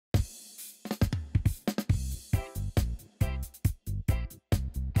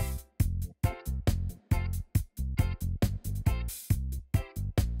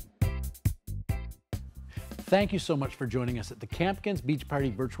Thank you so much for joining us at the Campkin's Beach Party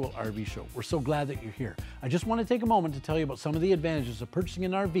Virtual RV Show. We're so glad that you're here. I just want to take a moment to tell you about some of the advantages of purchasing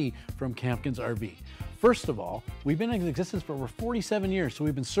an RV from Campkin's RV. First of all, we've been in existence for over 47 years, so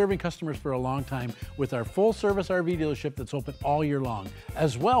we've been serving customers for a long time with our full-service RV dealership that's open all year long.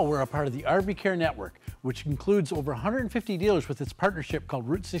 As well, we're a part of the RV Care Network, which includes over 150 dealers with its partnership called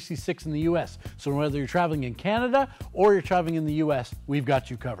Route 66 in the US. So whether you're traveling in Canada or you're traveling in the US, we've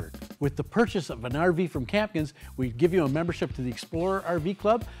got you covered. With the purchase of an RV from Campkin's, we give you a membership to the Explorer RV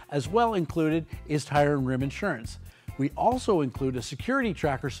Club, as well included is tire and rim insurance. We also include a security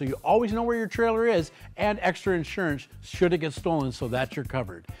tracker so you always know where your trailer is, and extra insurance should it get stolen, so that you're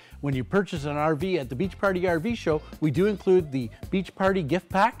covered. When you purchase an RV at the Beach Party RV Show, we do include the Beach Party gift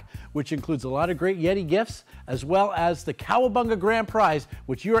pack, which includes a lot of great Yeti gifts, as well as the Cowabunga Grand Prize,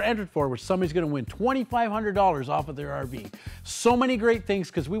 which you are entered for, which somebody's going to win $2,500 off of their RV. So many great things,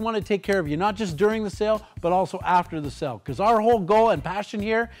 because we want to take care of you, not just during the sale, but also after the sale, because our whole goal and passion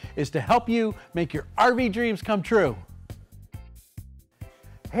here is to help you make your RV dreams come true.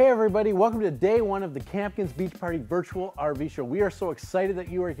 Hey everybody, welcome to day one of the Campkin's Beach Party Virtual RV Show. We are so excited that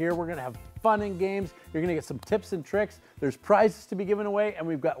you are here. We're gonna have fun and games. You're gonna get some tips and tricks. There's prizes to be given away, and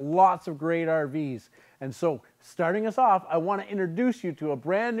we've got lots of great RVs. And so, starting us off, I wanna introduce you to a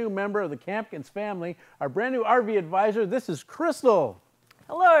brand new member of the Campkin's family, our brand new RV advisor. This is Crystal.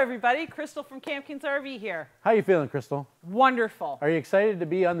 Hello everybody, Crystal from Campkin's RV here. How you feeling, Crystal? Wonderful. Are you excited to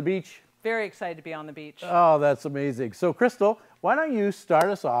be on the beach? Very excited to be on the beach. Oh, that's amazing. So Crystal, why don't you start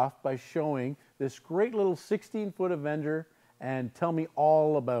us off by showing this great little 16-foot Avenger and tell me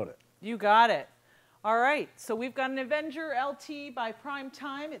all about it. You got it. All right, so we've got an Avenger LT by Prime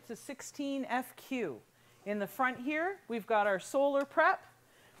Time. It's a 16 FQ. In the front here, we've got our solar prep.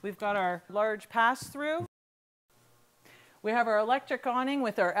 We've got our large pass-through. We have our electric awning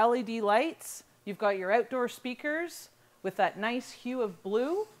with our LED lights. You've got your outdoor speakers with that nice hue of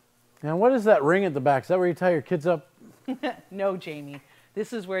blue. And what is that ring at the back? Is that where you tie your kids up? No, Jamie.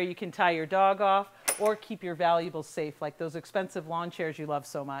 This is where you can tie your dog off or keep your valuables safe, like those expensive lawn chairs you love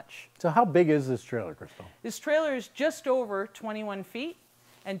so much. So how big is this trailer, Crystal? This trailer is just over 21 feet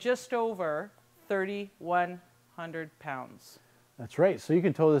and just over 3,100 pounds. That's right. So you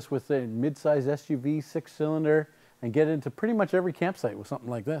can tow this with a mid-size SUV, 6-cylinder, and get into pretty much every campsite with something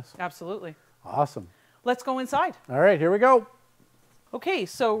like this. Absolutely. Awesome. Let's go inside. All right, here we go. Okay,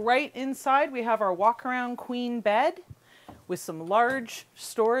 so right inside we have our walk-around queen bed with some large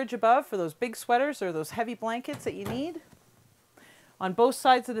storage above for those big sweaters or those heavy blankets that you need. On both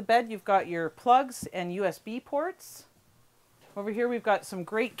sides of the bed you've got your plugs and USB ports. Over here we've got some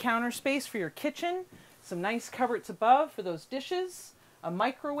great counter space for your kitchen, some nice cupboards above for those dishes, a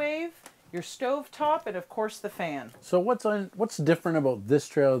microwave, your stove top, and of course the fan. So what's different about this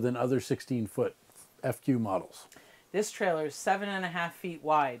trailer than other 16-foot FQ models? This trailer is 7.5 feet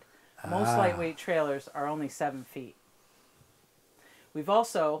wide. Most lightweight trailers are only 7 feet. We've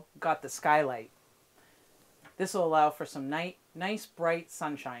also got the skylight. This will allow for some nice bright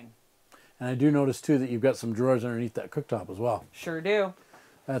sunshine. And I do notice too that you've got some drawers underneath that cooktop as well. Sure do.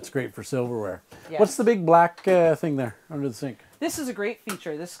 That's great for silverware. Yes. What's the big black thing there under the sink? This is a great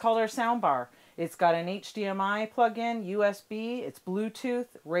feature. This is called our sound bar. It's got an HDMI plug-in, USB, it's Bluetooth,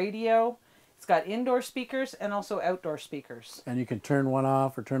 radio. It's got indoor speakers and also outdoor speakers. And you can turn one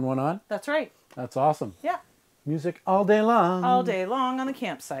off or turn one on? That's right. That's awesome. Yeah. Music all day long. All day long on the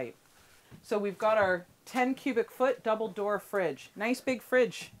campsite. So we've got our 10 cubic foot double door fridge. Nice big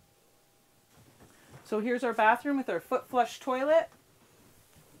fridge. So here's our bathroom with our foot flush toilet.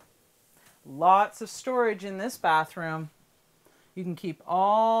 Lots of storage in this bathroom. You can keep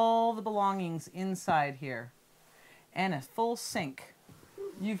all the belongings inside here. And a full sink.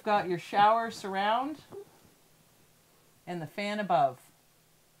 You've got your shower surround and the fan above.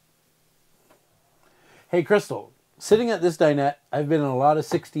 Hey Crystal, sitting at this dinette, I've been in a lot of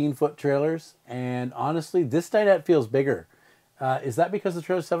 16-foot trailers, and honestly, this dinette feels bigger. Is that because the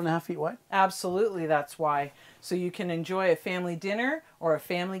trailer's 7.5 feet wide? Absolutely, that's why. So you can enjoy a family dinner or a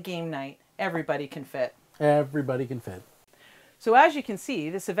family game night. Everybody can fit. Everybody can fit. So as you can see,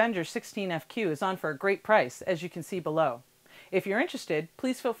 this Avenger 16 FQ is on for a great price, as you can see below. If you're interested,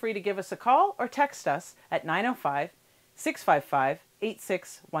 please feel free to give us a call or text us at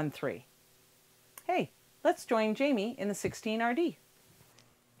 905-655-8613. Hey, let's join Jamie in the 16 RD. Hey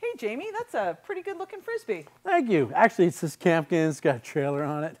Jamie, that's a pretty good looking Frisbee. Thank you. Actually, it's this Campkin. It's got a trailer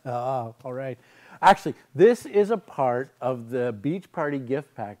on it. Oh, all right. Actually, this is a part of the Beach Party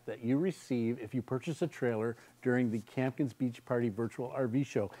gift pack that you receive if you purchase a trailer during the Campkin's Beach Party Virtual RV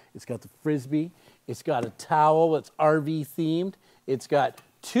Show. It's got the Frisbee. It's got a towel that's RV themed. It's got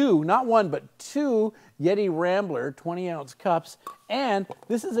two, not one, but two Yeti Rambler 20-ounce cups. And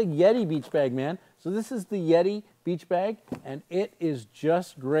this is a Yeti beach bag, man. So this is the Yeti beach bag, and it is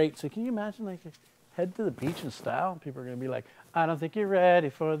just great. So can you imagine, like, head to the beach in style? People are going to be like, I don't think you're ready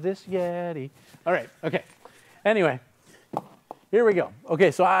for this Yeti. All right, okay. Anyway, here we go.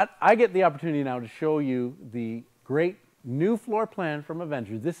 Okay, so I get the opportunity now to show you the great new floor plan from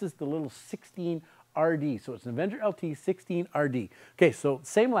Avenger. This is the little 16 RD. So it's an Avenger LT 16 RD. Okay, so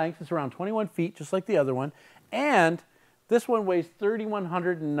same length. It's around 21 feet, just like the other one. And this one weighs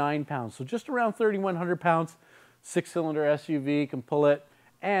 3,109 pounds. So just around 3,100 pounds. 6-cylinder SUV, can pull it.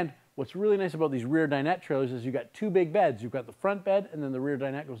 And what's really nice about these rear dinette trailers is you've got two big beds. You've got the front bed, and then the rear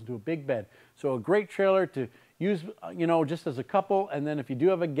dinette goes into a big bed. So a great trailer to use, you know, just as a couple. And then if you do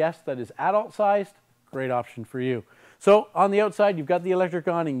have a guest that is adult sized, great option for you. So on the outside, you've got the electric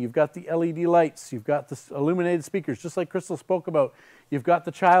awning, you've got the LED lights, you've got the illuminated speakers, just like Crystal spoke about. You've got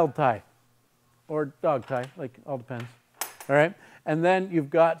the child tie, or dog tie, like, all depends. All right, and then you've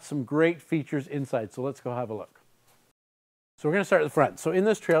got some great features inside. So let's go have a look. So we're going to start at the front. So in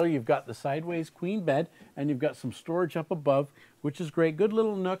this trailer, you've got the sideways queen bed, and you've got some storage up above, which is great. Good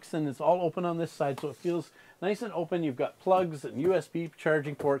little nooks, and it's all open on this side, so it feels nice and open. You've got plugs and USB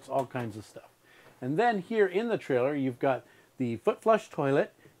charging ports, all kinds of stuff. And then here in the trailer, you've got the foot flush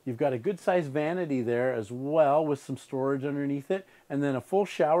toilet. You've got a good sized vanity there as well with some storage underneath it. And then a full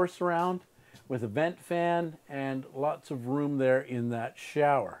shower surround with a vent fan and lots of room there in that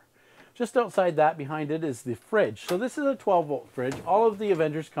shower. Just outside that, behind it, is the fridge. So this is a 12-volt fridge. All of the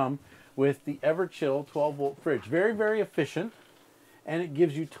Avengers come with the Everchill 12-volt fridge. Very, very efficient, and it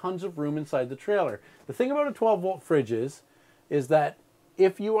gives you tons of room inside the trailer. The thing about a 12-volt fridge is that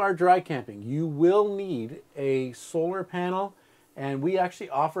if you are dry camping, you will need a solar panel, and we actually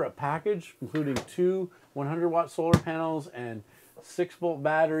offer a package including two 100-watt solar panels and 6-volt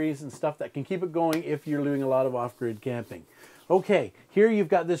batteries and stuff that can keep it going if you're doing a lot of off-grid camping. Okay, here you've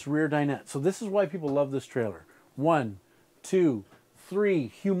got this rear dinette. So this is why people love this trailer. 1, 2,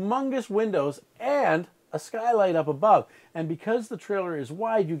 3 humongous windows and a skylight up above. And because the trailer is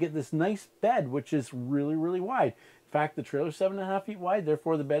wide, you get this nice bed, which is really, really wide. In fact, the trailer is 7.5 feet wide,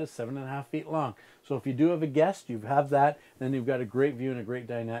 therefore the bed is 7.5 feet long. So if you do have a guest, you have that, then you've got a great view and a great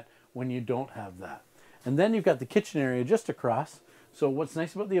dinette when you don't have that. And then you've got the kitchen area just across. So what's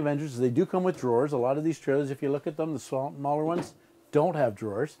nice about the Avengers is they do come with drawers. A lot of these trailers, if you look at them, the smaller ones don't have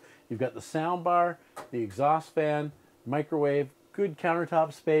drawers. You've got the sound bar, the exhaust fan, microwave, good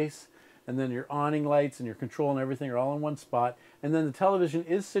countertop space, and then your awning lights and your control and everything are all in one spot. And then the television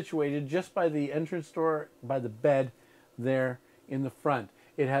is situated just by the entrance door, by the bed there in the front.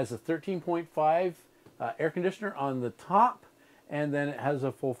 It has a 13.5 air conditioner on the top, and then it has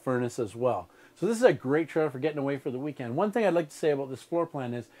a full furnace as well. So this is a great trailer for getting away for the weekend. One thing I'd like to say about this floor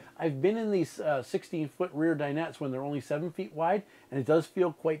plan is I've been in these 16-foot rear dinettes when they're only 7 feet wide, and it does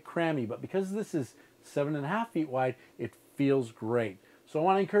feel quite crammy. But because this is 7.5 feet wide, it feels great. So I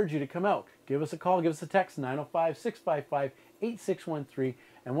want to encourage you to come out. Give us a call, give us a text, 905-655-8613.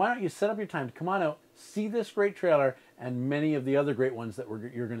 And why don't you set up your time to come on out, see this great trailer, and many of the other great ones that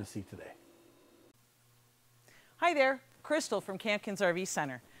you're going to see today. Hi there, Crystal from Campkin's RV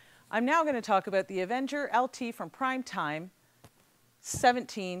Center. I'm now going to talk about the Avenger LT from Prime Time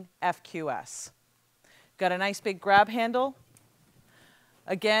 17 FQS. Got a nice big grab handle.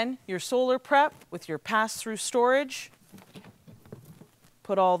 Again, your solar prep with your pass-through storage.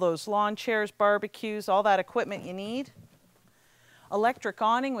 Put all those lawn chairs, barbecues, all that equipment you need. Electric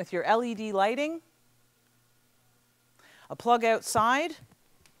awning with your LED lighting. A plug outside.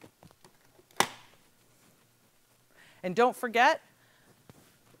 And don't forget,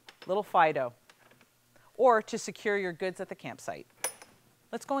 little Fido, or to secure your goods at the campsite.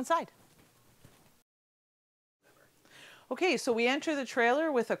 Let's go inside. Okay, so we enter the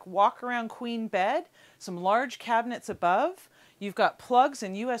trailer with a walk-around queen bed, some large cabinets above. You've got plugs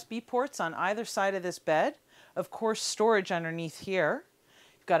and USB ports on either side of this bed. Of course, storage underneath here.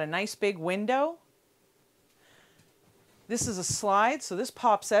 You've got a nice big window. This is a slide, so this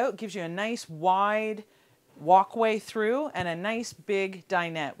pops out, gives you a nice wide walkway through and a nice big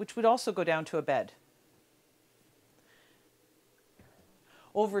dinette, which would also go down to a bed.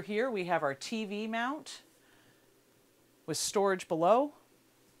 Over here we have our TV mount with storage below.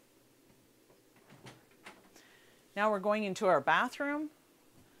 Now we're going into our bathroom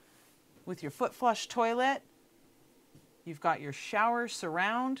with your foot flush toilet. You've got your shower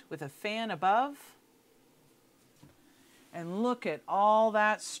surround with a fan above. And look at all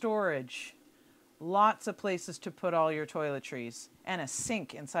that storage. Lots of places to put all your toiletries, and a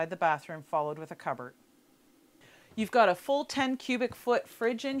sink inside the bathroom followed with a cupboard. You've got a full 10 cubic foot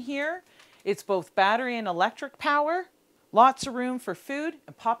fridge in here. It's both battery and electric power. Lots of room for food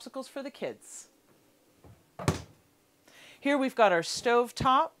and popsicles for the kids. Here we've got our stove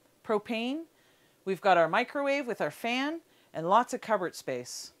top, propane. We've got our microwave with our fan and lots of cupboard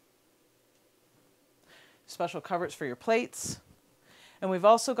space. Special cupboards for your plates. And we've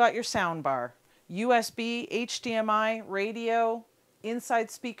also got your sound bar. USB, HDMI, radio, inside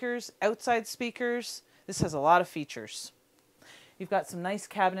speakers, outside speakers. This has a lot of features. You've got some nice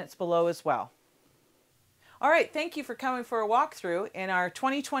cabinets below as well. All right, thank you for coming for a walkthrough in our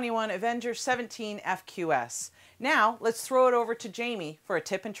 2021 Avenger 17 FQS. Now, let's throw it over to Jamie for a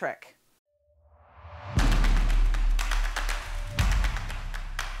tip and trick.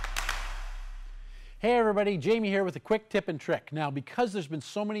 Hey everybody, Jamie here with a quick tip and trick. Now, because there's been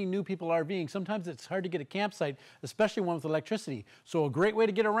so many new people RVing, sometimes it's hard to get a campsite, especially one with electricity. So a great way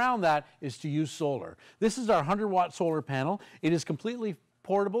to get around that is to use solar. This is our 100-watt solar panel. It is completely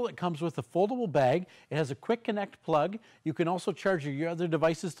portable. It comes with a foldable bag. It has a quick connect plug. You can also charge your other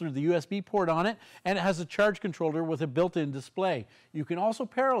devices through the USB port on it, and it has a charge controller with a built-in display. You can also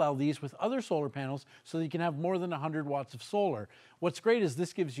parallel these with other solar panels so that you can have more than 100 watts of solar. What's great is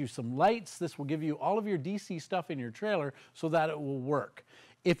this gives you some lights. This will give you all of your DC stuff in your trailer so that it will work.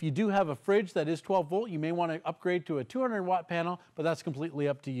 If you do have a fridge that is 12 volt, you may want to upgrade to a 200 watt panel, but that's completely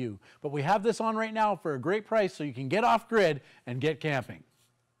up to you. But we have this on right now for a great price so you can get off grid and get camping.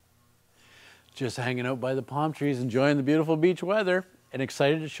 Just hanging out by the palm trees, enjoying the beautiful beach weather, and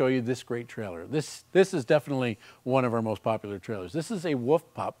excited to show you this great trailer. This is definitely one of our most popular trailers. This is a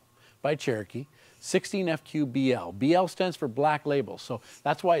Wolf Pup by Cherokee, 16FQ BL. BL stands for Black Label, so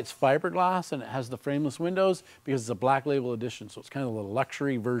that's why it's fiberglass and it has the frameless windows, because it's a Black Label edition, so it's kind of the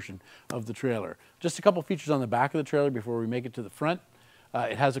luxury version of the trailer. Just a couple features on the back of the trailer before we make it to the front.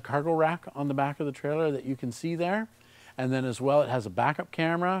 It has a cargo rack on the back of the trailer that you can see there. And then as well, it has a backup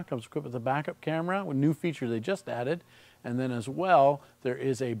camera, comes equipped with a backup camera, with new feature they just added. And then as well, there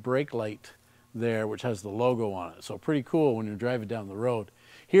is a brake light there, which has the logo on it. So pretty cool when you're driving down the road.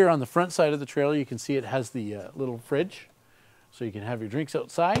 Here on the front side of the trailer, you can see it has the little fridge, so you can have your drinks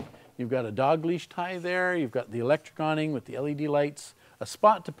outside. You've got a dog leash tie there. You've got the electric awning with the LED lights, a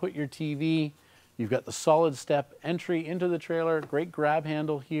spot to put your TV. You've got the solid step entry into the trailer, great grab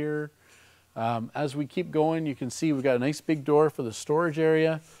handle here. As we keep going, you can see we've got a nice big door for the storage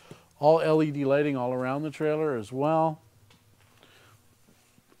area, all LED lighting all around the trailer as well.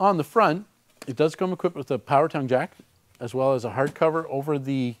 On the front, it does come equipped with a power tongue jack, as well as a hard cover over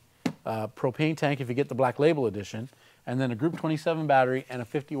the propane tank if you get the Black Label edition, and then a Group 27 battery and a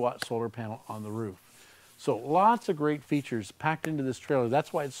 50-watt solar panel on the roof. So lots of great features packed into this trailer.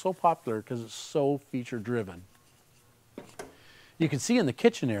 That's why it's so popular, because it's so feature-driven. You can see in the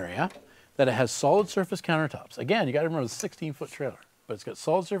kitchen area that it has solid surface countertops. Again, you got to remember it's a 16-foot trailer, but it's got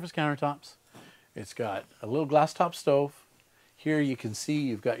solid surface countertops. It's got a little glass top stove. Here you can see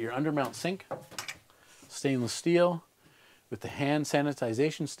you've got your undermount sink, stainless steel, with the hand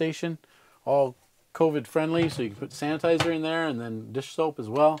sanitization station, all COVID friendly, so you can put sanitizer in there and then dish soap as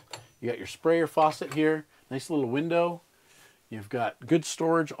well. You got your sprayer faucet here, nice little window. You've got good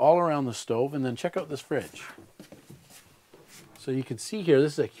storage all around the stove, and then check out this fridge. So you can see here,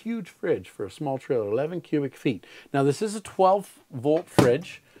 this is a huge fridge for a small trailer, 11 cubic feet. Now this is a 12-volt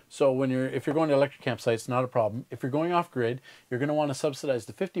fridge, so if you're going to electric campsites, not a problem. If you're going off grid, you're going to want to subsidize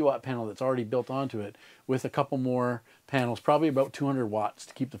the 50-watt panel that's already built onto it with a couple more panels, probably about 200 watts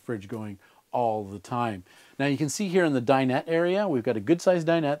to keep the fridge going all the time. Now you can see here in the dinette area, we've got a good-sized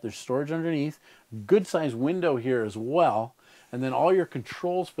dinette. There's storage underneath, good-sized window here as well, and then all your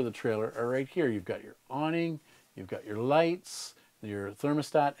controls for the trailer are right here. You've got your awning, you've got your lights, your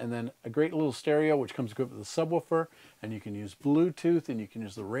thermostat, and then a great little stereo which comes equipped with a subwoofer, and you can use Bluetooth and you can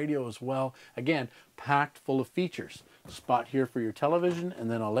use the radio as well. Again, packed full of features. Spot here for your television, and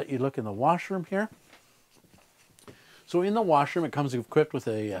then I'll let you look in the washroom here. So in the washroom, it comes equipped with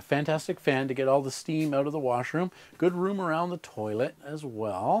a fantastic fan to get all the steam out of the washroom. Good room around the toilet as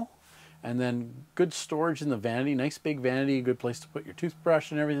well. And then good storage in the vanity, nice big vanity, good place to put your toothbrush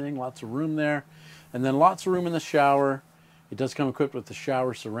and everything, lots of room there. And then lots of room in the shower. It does come equipped with the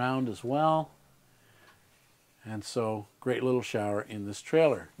shower surround as well. And so, great little shower in this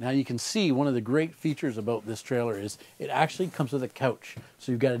trailer. Now you can see one of the great features about this trailer is it actually comes with a couch.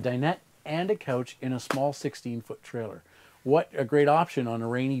 So you've got a dinette and a couch in a small 16-foot trailer. What a great option on a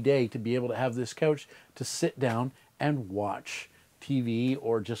rainy day to be able to have this couch to sit down and watch TV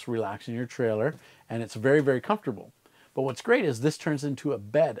or just relax in your trailer. And it's very, very comfortable. But what's great is this turns into a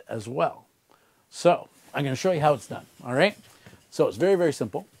bed as well. So I'm going to show you how it's done. All right. So it's very, very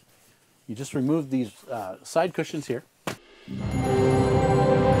simple. You just remove these side cushions here.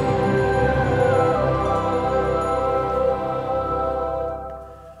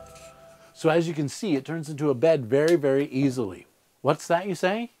 So as you can see, it turns into a bed very, very easily. What's that, you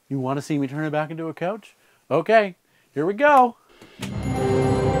say? You want to see me turn it back into a couch? Okay, here we go.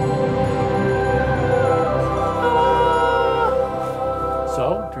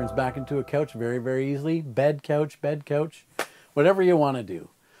 So, it turns back into a couch very, very easily. Bed, couch, whatever you want to do.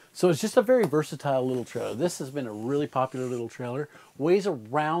 So it's just a very versatile little trailer. This has been a really popular little trailer. Weighs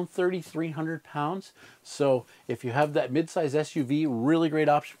around 3,300 pounds. So if you have that mid-size SUV, really great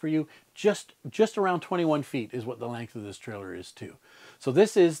option for you. Just around 21 feet is what the length of this trailer is too. So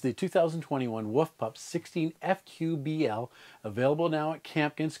this is the 2021 Wolf Pup 16 FQBL, available now at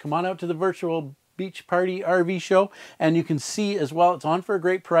Campkins. Come on out to the virtual Beach Party RV show, and you can see as well, it's on for a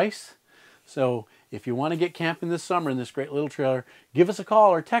great price. So if you want to get camping this summer in this great little trailer, give us a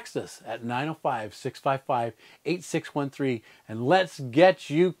call or text us at 905-655-8613, and let's get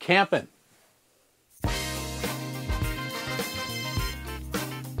you camping.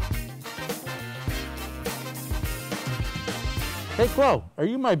 Hey Chloe, are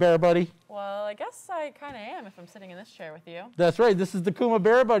you my bear buddy? Well, I guess I kind of am if I'm sitting in this chair with you. That's right, this is the Kuma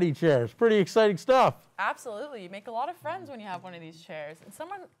Bear Buddy chair. It's pretty exciting stuff. Absolutely, you make a lot of friends when you have one of these chairs. And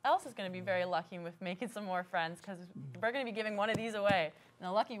someone else is going to be very lucky with making some more friends, because we're going to be giving one of these away. And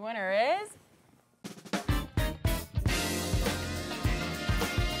the lucky winner is...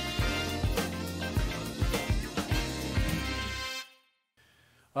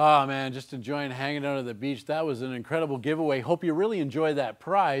 Oh man, just enjoying hanging out at the beach. That was an incredible giveaway. Hope you really enjoyed that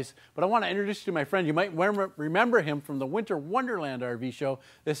prize. But I want to introduce you to my friend. You might remember him from the Winter Wonderland RV show.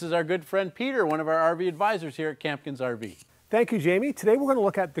 This is our good friend Peter, one of our RV advisors here at Campkins RV. Thank you, Jamie. Today we're going to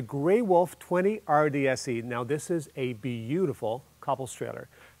look at the Grey Wolf 20 RDSE. Now this is a beautiful couples trailer.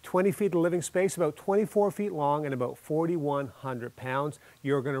 20 feet of living space, about 24 feet long, and about 4,100 pounds.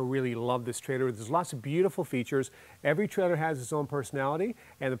 You're going to really love this trailer. There's lots of beautiful features. Every trailer has its own personality,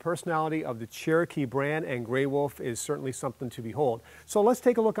 and the personality of the Cherokee brand and Grey Wolf is certainly something to behold. So let's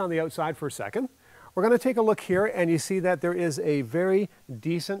take a look on the outside for a second. We're going to take a look here, and you see that there is a very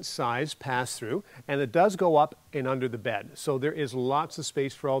decent size pass-through, and it does go up and under the bed. So there is lots of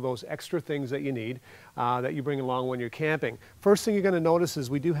space for all those extra things that you need that you bring along when you're camping. First thing you're going to notice is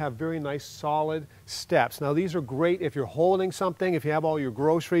we do have very nice solid steps. Now these are great if you're holding something, if you have all your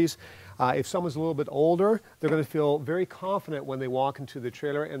groceries. If someone's a little bit older, they're going to feel very confident when they walk into the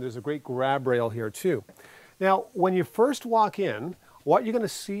trailer, and there's a great grab rail here too. Now when you first walk in, what you're going to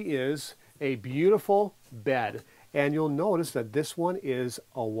see is a beautiful bed, and you'll notice that this one is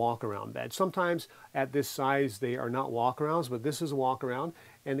a walk-around bed. Sometimes at this size they are not walk-arounds, but this is a walk-around,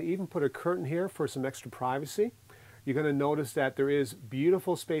 and they even put a curtain here for some extra privacy. You're going to notice that there is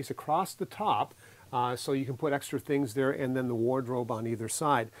beautiful space across the top, so you can put extra things there, and then the wardrobe on either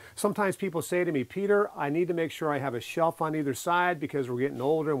side. Sometimes people say to me, Peter, I need to make sure I have a shelf on either side because we're getting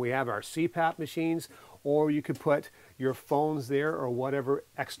older and we have our CPAP machines, or you could put your phones there or whatever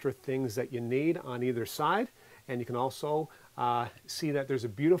extra things that you need on either side. And you can also see that there's a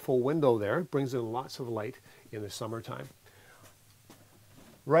beautiful window there. It brings in lots of light in the summertime.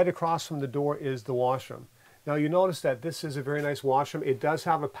 Right across from the door is the washroom. Now you notice that this is a very nice washroom. It does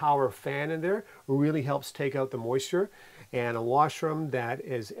have a power fan in there. It really helps take out the moisture. And a washroom that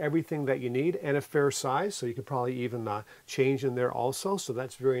is everything that you need and a fair size. So you could probably even change in there also. So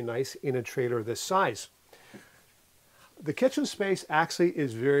that's very nice in a trailer this size. The kitchen space actually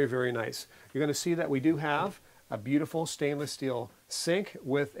is very, very nice. You're going to see that we do have a beautiful stainless steel sink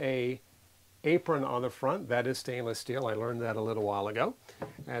with a apron on the front. That is stainless steel. I learned that a little while ago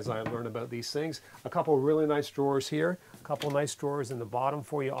as I learned about these things. A couple of really nice drawers here. A couple of nice drawers in the bottom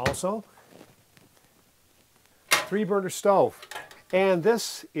for you also. 3-burner stove. And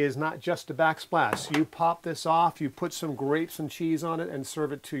this is not just a backsplash. You pop this off, you put some grapes and cheese on it and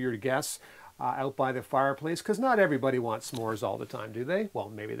serve it to your guests out by the fireplace, because not everybody wants s'mores all the time, do they? Well,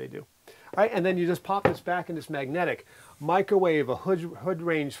 maybe they do. All right, and then you just pop this back in this magnetic microwave, a hood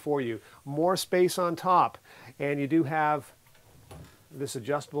range for you, more space on top, and you do have this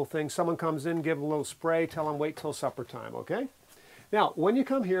adjustable thing. Someone comes in, give them a little spray, tell them wait till supper time, okay? Now, when you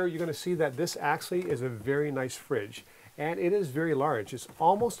come here, you're going to see that this actually is a very nice fridge, and it is very large. It's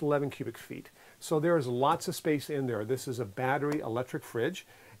almost 11 cubic feet, so there is lots of space in there. This is a battery electric fridge,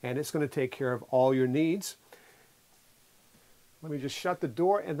 and it's going to take care of all your needs. Let me just shut the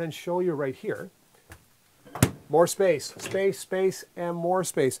door and then show you right here. More space, space, space, and more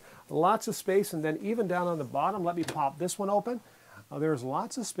space. Lots of space, and then even down on the bottom, let me pop this one open. There's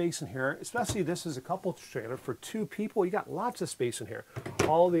lots of space in here, especially this is a couple trailer for 2 people. You got lots of space in here,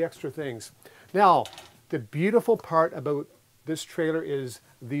 all the extra things. Now, the beautiful part about this trailer is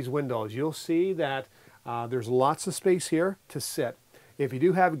these windows. You'll see that there's lots of space here to sit. If you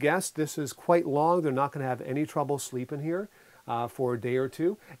do have guests, this is quite long. They're not going to have any trouble sleeping here for a day or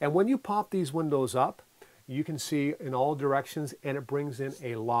 2. And when you pop these windows up, you can see in all directions, and it brings in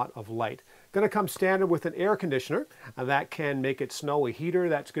a lot of light. Going to come standard with an air conditioner that can make it snow, a heater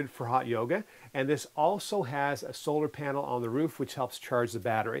that's good for hot yoga, and this also has a solar panel on the roof which helps charge the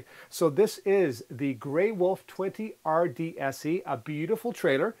battery. So this is the Grey Wolf 20 RDSE, a beautiful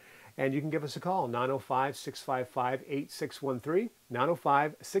trailer, and you can give us a call, 905-655-8613,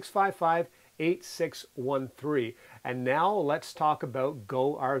 905-655-8613. And now let's talk about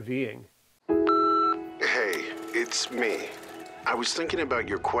Go RVing. Hey, it's me. I was thinking about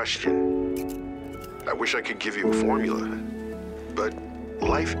your question. I wish I could give you a formula, but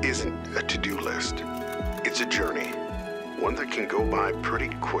life isn't a to-do list. It's a journey, one that can go by pretty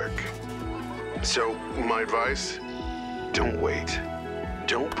quick. So, my advice, don't wait.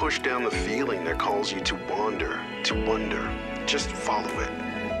 Don't push down the feeling that calls you to wander, to wonder. Just follow it.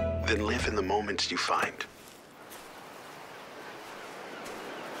 Then live in the moments you find.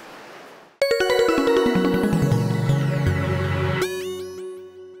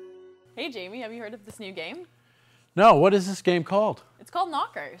 Hey Jamie, have you heard of this new game? No, what is this game called? It's called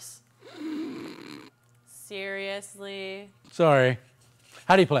Knockers. Seriously? Sorry.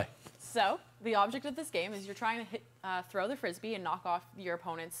 How do you play? So, the object of this game is you're trying to throw the frisbee and knock off your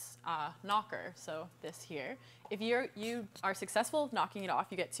opponent's knocker, so this here. If you are successful knocking it off,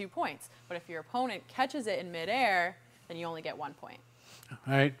 you get 2 points. But if your opponent catches it in midair, then you only get 1 point.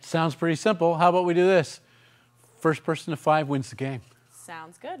 All right, sounds pretty simple. How about we do this? First person to 5 wins the game.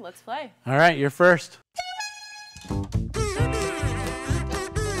 Sounds good. Let's play. All right, you're first.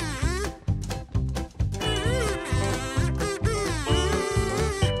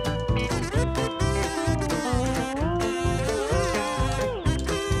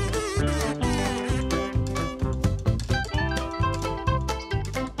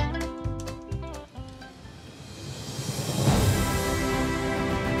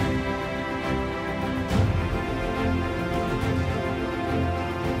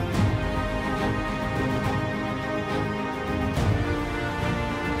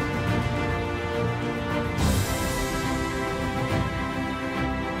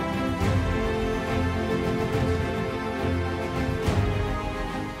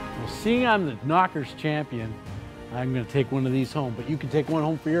 Seeing I'm the knockers champion, I'm going to take one of these home, but you can take one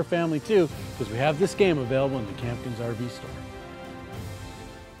home for your family too, because we have this game available in the Campkin's RV store.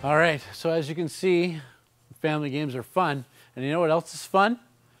 All right, so as you can see, family games are fun, and you know what else is fun?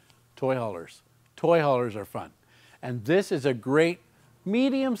 Toy haulers. Toy haulers are fun. And this is a great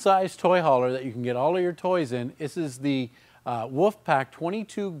medium-sized toy hauler that you can get all of your toys in. This is the Wolfpack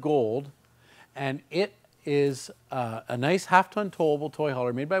 22 Gold, and it is a nice half-ton towable toy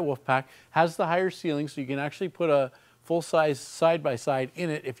hauler made by Wolfpack. Has the higher ceiling, so you can actually put a full-size side-by-side in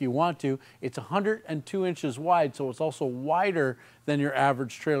it if you want to. It's 102 inches wide, so it's also wider than your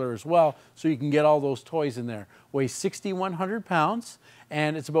average trailer as well, so you can get all those toys in there. Weighs 6,100 pounds,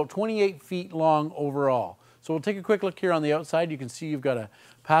 and it's about 28 feet long overall. So we'll take a quick look here on the outside. You can see you've got a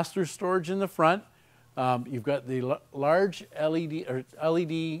pass-through storage in the front. You've got the large LED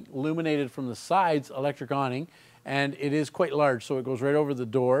illuminated from the sides electric awning, and it is quite large, so it goes right over the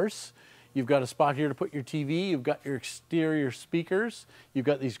doors. You've got a spot here to put your TV. You've got your exterior speakers. You've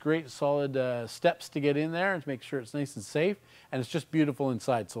got these great solid steps to get in there and to make sure it's nice and safe, and it's just beautiful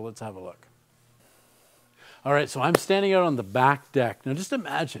inside, so let's have a look. All right, so I'm standing out on the back deck. Now just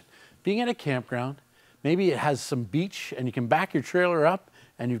imagine being at a campground. Maybe it has some beach and you can back your trailer up,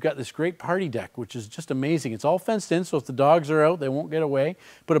 and you've got this great party deck, which is just amazing. It's all fenced in, so if the dogs are out, they won't get away.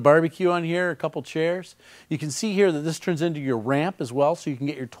 Put a barbecue on here, a couple chairs. You can see here that this turns into your ramp as well, so you can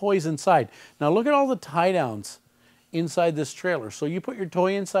get your toys inside. Now look at all the tie downs inside this trailer. So you put your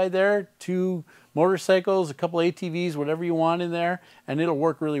toy inside there, 2 motorcycles, a couple ATVs, whatever you want in there, and it'll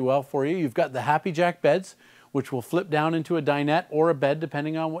work really well for you. You've got the Happy Jack beds, which will flip down into a dinette or a bed,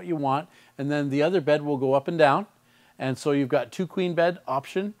 depending on what you want. And then the other bed will go up and down. And so you've got 2 queen bed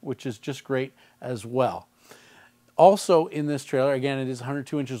option, which is just great as well. Also in this trailer, again, it is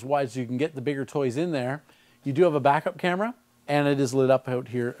 102 inches wide, so you can get the bigger toys in there. You do have a backup camera, and it is lit up out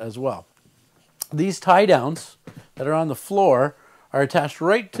here as well. These tie downs that are on the floor are attached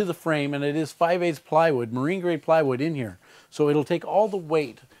right to the frame, and it is 5/8 plywood, marine grade plywood in here. So it'll take all the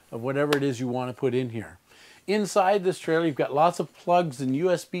weight of whatever it is you want to put in here. Inside this trailer, you've got lots of plugs and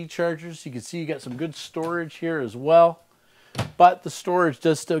USB chargers. You can see you got some good storage here as well. but the storage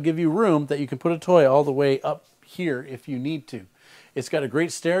does still give you room that you can put a toy all the way up here if you need to. It's got a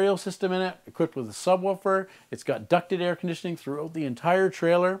great stereo system in it, equipped with a subwoofer. It's got ducted air conditioning throughout the entire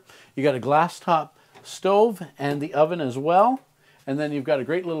trailer. You got a glass top stove and the oven as well. And then you've got a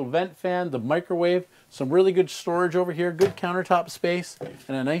great little vent fan, the microwave, some really good storage over here, good countertop space,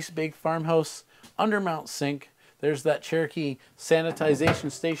 and a nice big farmhouse undermount sink. There's that Cherokee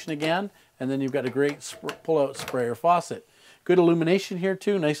sanitization station again. And then you've got a great pull-out sprayer faucet. Good illumination here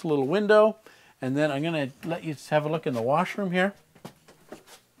too, nice little window. And then I'm going to let you have a look in the washroom here.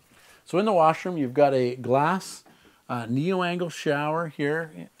 So in the washroom, you've got a glass neo-angle shower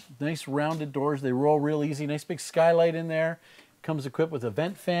here. Nice rounded doors. They roll real easy. Nice big skylight in there. Comes equipped with a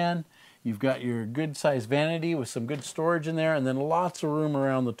vent fan. You've got your good-sized vanity with some good storage in there, and then lots of room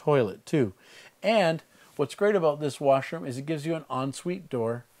around the toilet too. And what's great about this washroom is it gives you an ensuite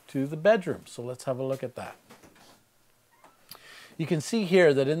door to the bedroom. So let's have a look at that. You can see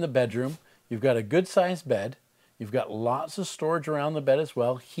here that in the bedroom, you've got a good-sized bed. You've got lots of storage around the bed as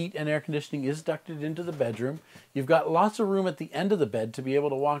well. Heat and air conditioning is ducted into the bedroom. You've got lots of room at the end of the bed to be able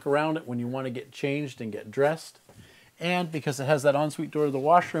to walk around it when you want to get changed and get dressed. And because it has that ensuite door to the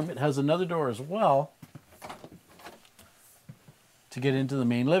washroom, it has another door as well to get into the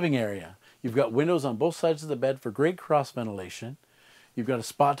main living area. You've got windows on both sides of the bed for great cross ventilation. You've got a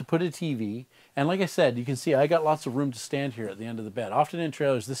spot to put a TV. And like I said, you can see I got lots of room to stand here at the end of the bed. Often in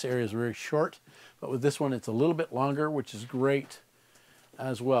trailers, this area is very short, but with this one, it's a little bit longer, which is great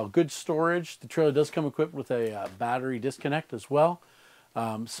as well. Good storage. The trailer does come equipped with a battery disconnect as well.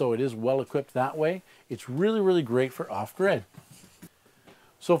 So it is well equipped that way. It's really, really great for off-grid.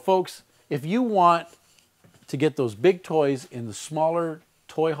 So folks, if you want to get those big toys in the smaller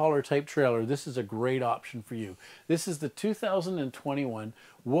toy hauler type trailer, this is a great option for you. This is the 2021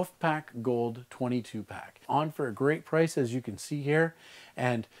 Wolfpack Gold 22 pack. On for a great price, as you can see here,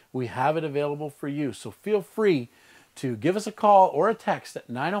 and we have it available for you. So feel free to give us a call or a text at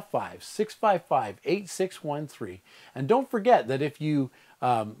 905-655-8613. And don't forget that if you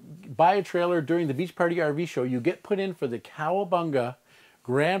buy a trailer during the Beach Party RV show, you get put in for the Cowabunga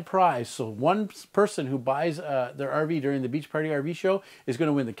grand prize. So one person who buys their RV during the Beach Party RV show is going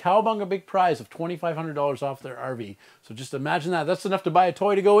to win the Cowabunga big prize of $2,500 off their RV. So just imagine that. That's enough to buy a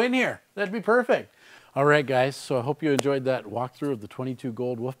toy to go in here. That'd be perfect. All right, guys, so I hope you enjoyed that walkthrough of the 22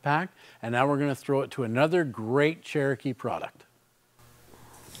 Gold Wolfpack, and now we're going to throw it to another great Cherokee product.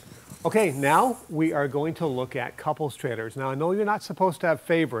 Okay, now we are going to look at couples trailers. Now, I know you're not supposed to have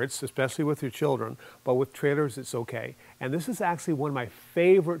favorites, especially with your children, but with trailers, it's okay. And this is actually one of my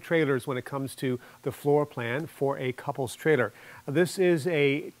favorite trailers when it comes to the floor plan for a couples trailer. This is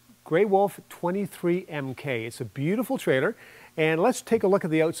a Grey Wolf 23MK. It's a beautiful trailer. And let's take a look at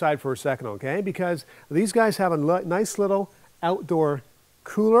the outside for a second, okay? Because these guys have a nice little outdoor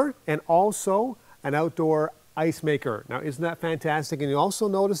cooler and also an outdoor ice maker. Now, isn't that fantastic? And you also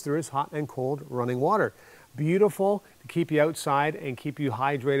notice there is hot and cold running water. Beautiful to keep you outside and keep you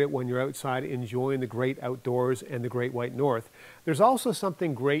hydrated when you're outside enjoying the great outdoors and the great white north. There's also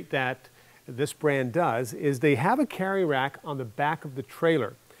something great that this brand does is they have a carry rack on the back of the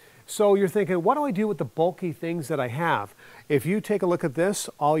trailer. So you're thinking, what do I do with the bulky things that I have? If you take a look at this,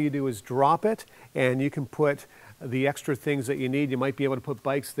 all you do is drop it and you can put the extra things that you need. You might be able to put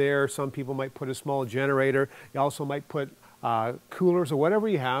bikes there. Some people might put a small generator. You also might put coolers or whatever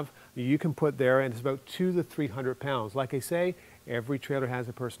you have, you can put there, and it's about 200 to 300 pounds. Like I say, every trailer has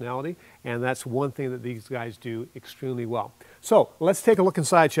a personality, and that's one thing that these guys do extremely well. So let's take a look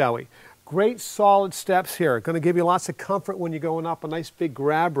inside, shall we? Great solid steps here. Going to give you lots of comfort when you're going up a nice big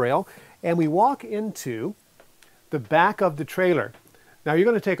grab rail. And we walk into the back of the trailer. Now you're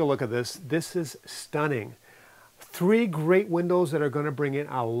going to take a look at this. This is stunning. 3 great windows that are going to bring in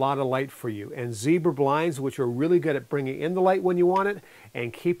a lot of light for you. And zebra blinds, which are really good at bringing in the light when you want it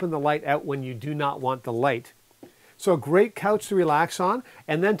and keeping the light out when you do not want the light. So a great couch to relax on.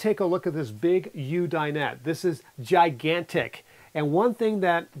 And then take a look at this big U dinette. This is gigantic. And one thing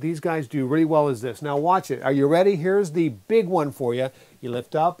that these guys do really well is this. Now watch it. Are you ready? Here's the big one for you. You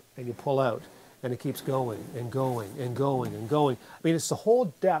lift up and you pull out. And it keeps going and going and going and going. I mean, it's the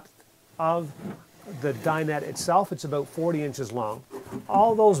whole depth of the dinette itself. It's about 40 inches long.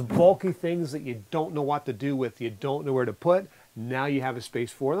 All those bulky things that you don't know what to do with, you don't know where to put, now you have a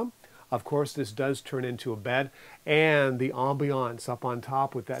space for them. Of course, this does turn into a bed, and the ambiance up on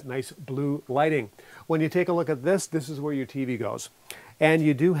top with that nice blue lighting. When you take a look at this, this is where your TV goes. And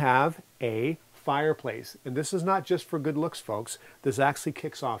you do have a fireplace. And this is not just for good looks, folks. This actually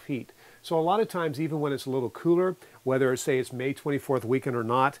kicks off heat. So a lot of times, even when it's a little cooler, whether say it's May 24th weekend or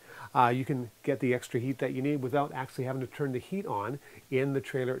not, you can get the extra heat that you need without actually having to turn the heat on in the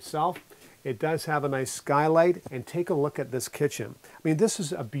trailer itself. It does have a nice skylight, and take a look at this kitchen. I mean, this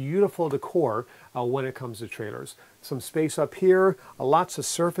is a beautiful decor when it comes to trailers. Some space up here, lots of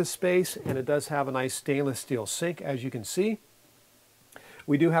surface space, and it does have a nice stainless steel sink, as you can see.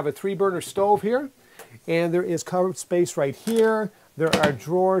 We do have a 3-burner stove here, and there is covered space right here. There are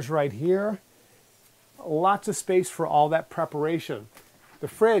drawers right here. Lots of space for all that preparation. The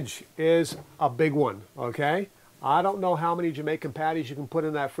fridge is a big one, okay? I don't know how many Jamaican patties you can put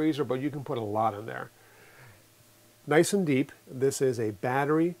in that freezer, but you can put a lot in there. Nice and deep. This is a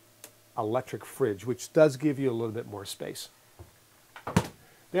battery electric fridge, which does give you a little bit more space.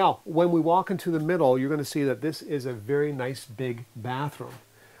 Now, when we walk into the middle, you're going to see that this is a very nice big bathroom.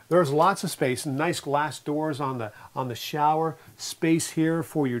 There's lots of space, nice glass doors on the shower, space here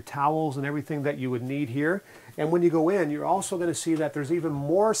for your towels and everything that you would need here. And when you go in, you're also going to see that there's even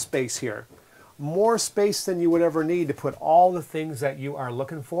more space here. More space than you would ever need to put all the things that you are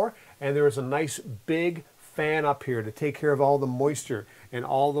looking for. And there is a nice big fan up here to take care of all the moisture and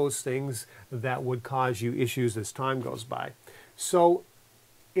all those things that would cause you issues as time goes by. So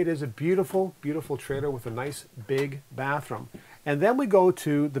it is a beautiful, beautiful trailer with a nice big bathroom. And then we go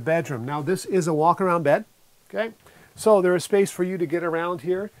to the bedroom. Now this is a walk-around bed, okay? So there is space for you to get around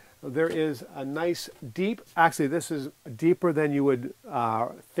here. There is a nice deep, actually this is deeper than you would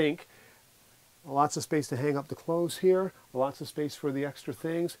think. Lots of space to hang up the clothes here. Lots of space for the extra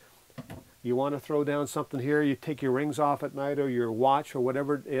things. You want to throw down something here, you take your rings off at night or your watch or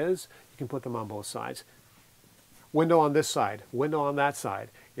whatever it is, you can put them on both sides. Window on this side, window on that side,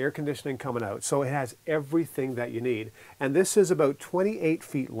 air conditioning coming out. So it has everything that you need. And this is about 28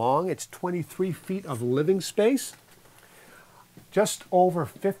 feet long. It's 23 feet of living space. Just over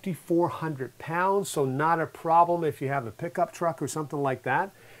 5,400 pounds, so not a problem if you have a pickup truck or something like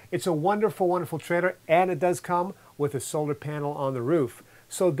that. It's a wonderful, wonderful trailer, and it does come with a solar panel on the roof.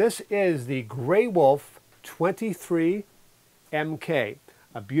 So this is the Grey Wolf 23 MK,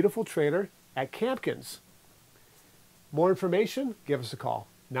 a beautiful trailer at Campkin's. More information, give us a call.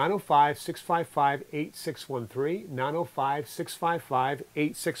 905-655-8613,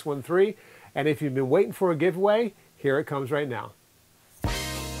 905-655-8613. And if you've been waiting for a giveaway, here it comes right now.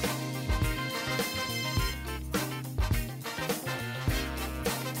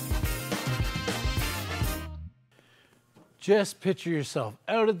 Just picture yourself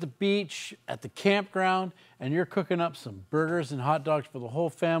out at the beach, at the campground, and you're cooking up some burgers and hot dogs for the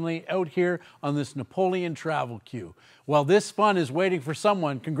whole family out here on this Napoleon travel queue. Well, this fun is waiting for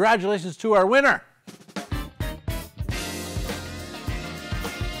someone. Congratulations to our winner.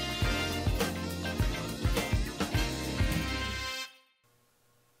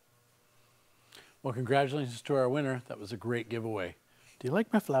 Well, congratulations to our winner. That was a great giveaway. Do you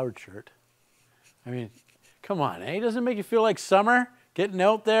like my flowered shirt? I mean, come on, eh? Doesn't it make you feel like summer? Getting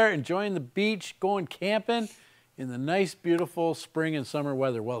out there, enjoying the beach, going camping in the nice, beautiful spring and summer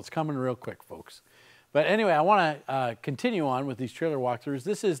weather. Well, it's coming real quick, folks. But anyway, I want to continue on with these trailer walkthroughs.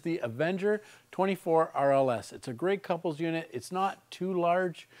 This is the Avenger 24 RLS. It's a great couples unit. It's not too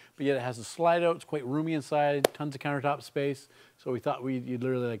large, but yet it has a slide out. It's quite roomy inside, tons of countertop space. So we thought you'd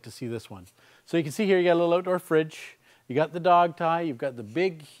really like to see this one. So you can see here, you got a little outdoor fridge. You got the dog tie. You've got the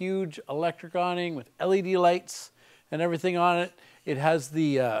big, huge electric awning with LED lights and everything on it. It has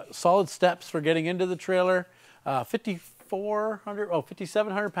the solid steps for getting into the trailer.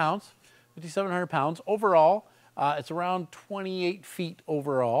 5,700 pounds. 5,700 pounds. Overall, it's around 28 feet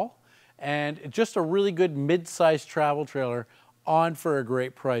overall. And just a really good mid-sized travel trailer on for a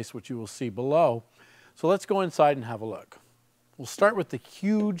great price, which you will see below. So let's go inside and have a look. We'll start with the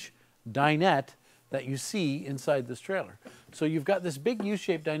huge dinette that you see inside this trailer. So you've got this big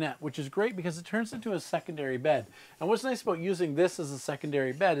U-shaped dinette, which is great because it turns into a secondary bed. And what's nice about using this as a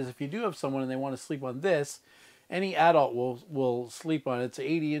secondary bed is if you do have someone and they want to sleep on this, any adult will sleep on it. It's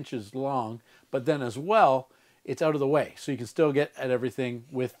 80 inches long, but then as well, it's out of the way. So you can still get at everything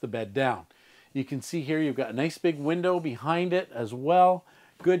with the bed down. You can see here you've got a nice big window behind it as well.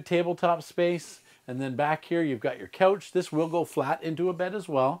 Good tabletop space. And then back here, you've got your couch. This will go flat into a bed as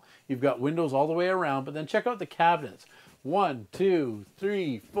well. You've got windows all the way around, but then check out the cabinets. 1, 2,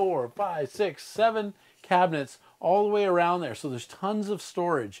 3, 4, 5, 6, 7 cabinets all the way around there. So there's tons of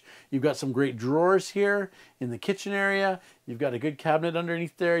storage. You've got some great drawers here in the kitchen area. You've got a good cabinet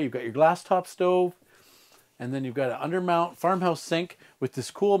underneath there. You've got your glass top stove. And then you've got an undermount farmhouse sink with this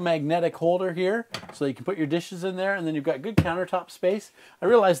cool magnetic holder here, so you can put your dishes in there. And then you've got good countertop space. I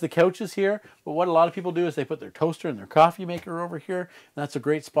realize the couch is here, but what a lot of people do is they put their toaster and their coffee maker over here. And that's a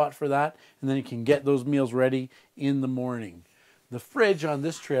great spot for that. And then you can get those meals ready in the morning. The fridge on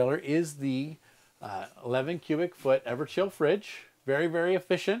this trailer is the 11 cubic foot Everchill fridge. Very, very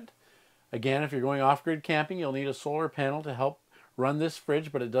efficient. Again, if you're going off-grid camping, you'll need a solar panel to help run this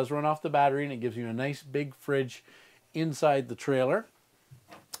fridge, but it does run off the battery and it gives you a nice big fridge inside the trailer.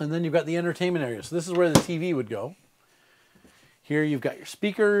 And then you've got the entertainment area. So this is where the TV would go. Here you've got your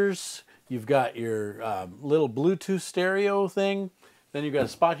speakers, you've got your little Bluetooth stereo thing. Then you've got a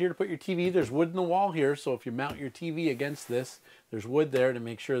spot here to put your TV. There's wood in the wall here, so if you mount your TV against this, there's wood there to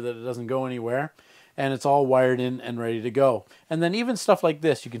make sure that it doesn't go anywhere. And it's all wired in and ready to go. And then even stuff like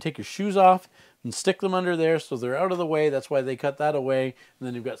this, you can take your shoes off and stick them under there so they're out of the way. That's why they cut that away. And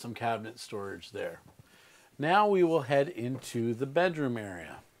then you've got some cabinet storage there. Now we will head into the bedroom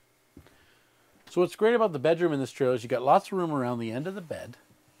area. So what's great about the bedroom in this trailer is you've got lots of room around the end of the bed.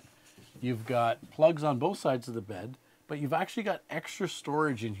 You've got plugs on both sides of the bed, but you've actually got extra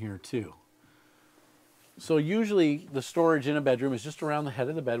storage in here too. So usually the storage in a bedroom is just around the head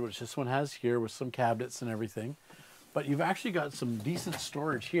of the bed, which this one has here with some cabinets and everything. But you've actually got some decent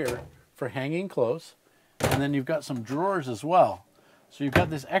storage here for hanging clothes. And then you've got some drawers as well. So you've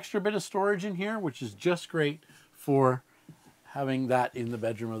got this extra bit of storage in here, which is just great for having that in the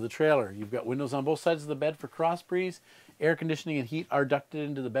bedroom of the trailer. You've got windows on both sides of the bed for cross breeze. Air conditioning and heat are ducted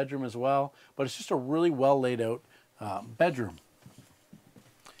into the bedroom as well. But it's just a really well laid out bedroom.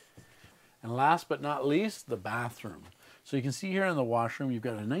 And last but not least, the bathroom. So you can see here in the washroom, you've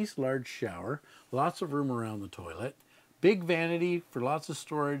got a nice large shower, lots of room around the toilet, big vanity for lots of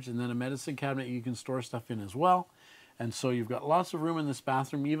storage, and then a medicine cabinet you can store stuff in as well. And so you've got lots of room in this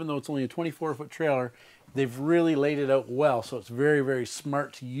bathroom. Even though it's only a 24-foot trailer, they've really laid it out well. So it's very, very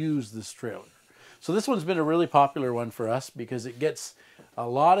smart to use this trailer. So this one's been a really popular one for us because it gets a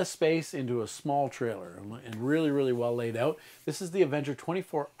lot of space into a small trailer and really, really well laid out. This is the Avenger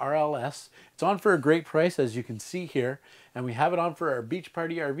 24 RLS. It's on for a great price, as you can see here, and we have it on for our Beach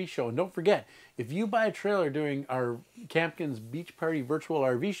Party RV show. And don't forget, if you buy a trailer during our Campkin's Beach Party virtual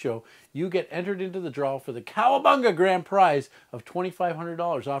RV show, you get entered into the draw for the Cowabunga grand prize of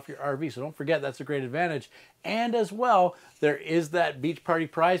 $2,500 off your RV. So don't forget, that's a great advantage. And as well, there is that Beach Party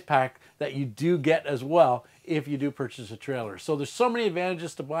prize pack that you do get as well if you do purchase a trailer. So there's so many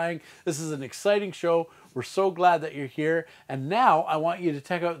advantages to buying. This is an exciting show. We're so glad that you're here. And now I want you to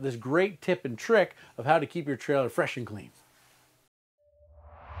check out this great tip and trick of how to keep your trailer fresh and clean.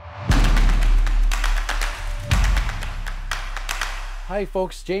 Hi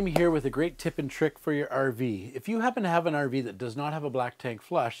folks, Jamie here with a great tip and trick for your RV. If you happen to have an RV that does not have a black tank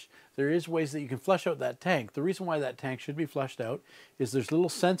flush, there is ways that you can flush out that tank. The reason why that tank should be flushed out is there's little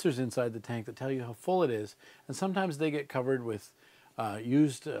sensors inside the tank that tell you how full it is, and sometimes they get covered with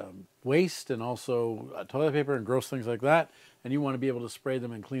used waste and also toilet paper and gross things like that, and you want to be able to spray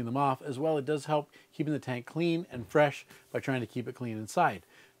them and clean them off. As well, it does help keeping the tank clean and fresh by trying to keep it clean inside.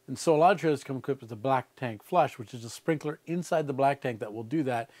 And so a lot of trailers come equipped with a black tank flush, which is a sprinkler inside the black tank that will do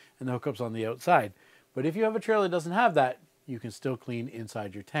that, and the hookup's on the outside. But if you have a trailer that doesn't have that, you can still clean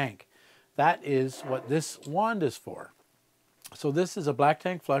inside your tank. That is what this wand is for. So this is a black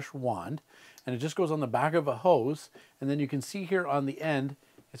tank flush wand, and it just goes on the back of a hose, and then you can see here on the end,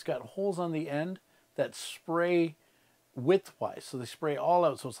 it's got holes on the end that spray widthwise. So they spray all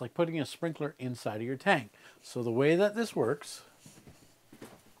out, so it's like putting a sprinkler inside of your tank. So the way that this works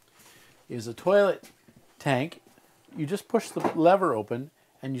is a toilet tank. You just push the lever open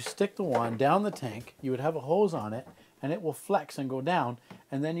and you stick the wand down the tank. You would have a hose on it and it will flex and go down,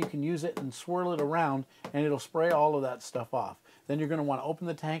 and then you can use it and swirl it around and it'll spray all of that stuff off. Then you're going to want to open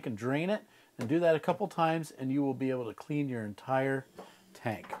the tank and drain it, and do that a couple times and you will be able to clean your entire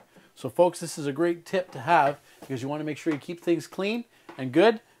tank. So folks, this is a great tip to have because you want to make sure you keep things clean and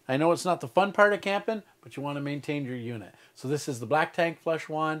good. I know it's not the fun part of camping, but you want to maintain your unit. So this is the black tank flush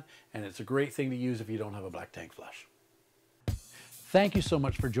wand, and it's a great thing to use if you don't have a black tank flush. Thank you so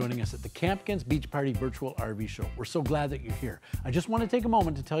much for joining us at the Campkin's Beach Party Virtual RV Show. We're so glad that you're here. I just want to take a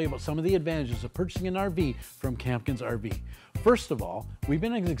moment to tell you about some of the advantages of purchasing an RV from Campkin's RV. First of all, we've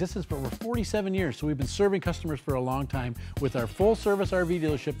been in existence for over 47 years, so we've been serving customers for a long time with our full-service RV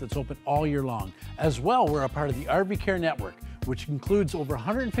dealership that's open all year long. As well, we're a part of the RV Care Network, which includes over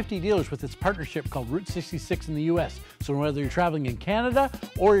 150 dealers with its partnership called Route 66 in the US. So whether you're traveling in Canada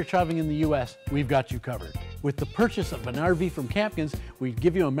or you're traveling in the US, we've got you covered. With the purchase of an RV from Campkin's, we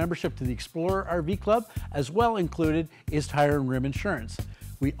give you a membership to the Explorer RV Club. As well included is tire and rim insurance.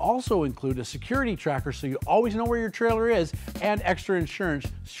 We also include a security tracker so you always know where your trailer is, and extra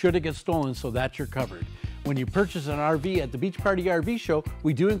insurance should it get stolen, so that you're covered. When you purchase an RV at the Beach Party RV Show,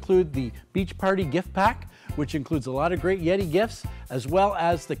 we do include the Beach Party gift pack, which includes a lot of great Yeti gifts, as well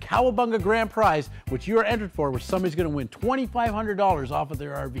as the Cowabunga Grand Prize, which you are entered for, which somebody's going to win $2,500 off of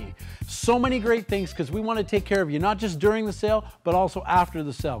their RV. So many great things, because we want to take care of you, not just during the sale, but also after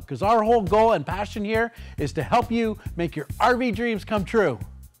the sale, because our whole goal and passion here is to help you make your RV dreams come true.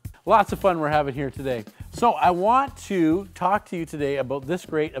 Lots of fun we're having here today. So I want to talk to you today about this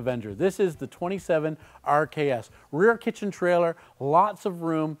great Avenger. This is the 27 RKS, rear kitchen trailer, lots of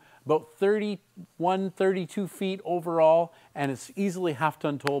room, about 31, 32 feet overall, and it's easily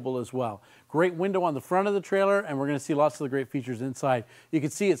half-ton towable as well. Great window on the front of the trailer, and we're going to see lots of the great features inside. You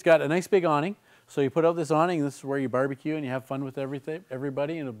can see it's got a nice big awning. So you put out this awning, this is where you barbecue and you have fun with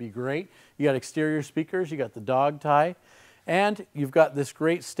everybody, and it'll be great. You got exterior speakers, you got the dog tie, and you've got this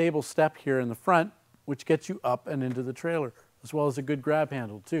great stable step here in the front, which gets you up and into the trailer, as well as a good grab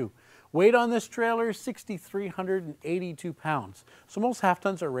handle too. Weight on this trailer is 6,382 pounds. So most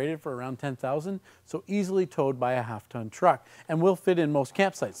half-tons are rated for around 10,000, so easily towed by a half-ton truck, and will fit in most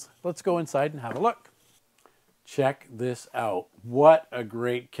campsites. Let's go inside and have a look. Check this out. What a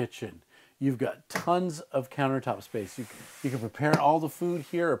great kitchen. You've got tons of countertop space. You can prepare all the food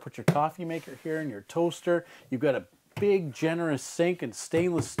here, or put your coffee maker here and your toaster. You've got a big generous sink and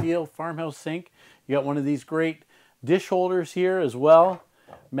stainless steel farmhouse sink. You got one of these great dish holders here as well,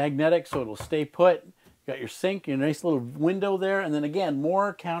 magnetic, so it'll stay put. You got your sink, your nice little window there, and then again,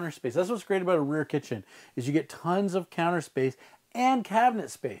 more counter space. That's what's great about a rear kitchen, is you get tons of counter space and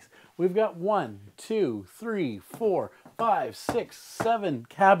cabinet space. We've got 1, 2, 3, 4, 5, 6, 7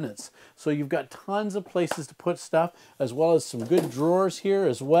 cabinets. So you've got tons of places to put stuff, as well as some good drawers here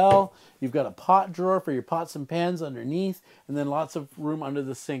as well. You've got a pot drawer for your pots and pans underneath, and then lots of room under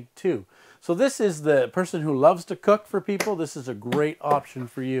the sink too. So this is the person who loves to cook for people. This is a great option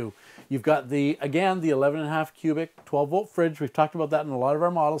for you. You've got the 11.5 cubic 12-volt fridge. We've talked about that in a lot of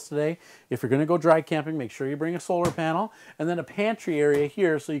our models today. If you're going to go dry camping, make sure you bring a solar panel, and then a pantry area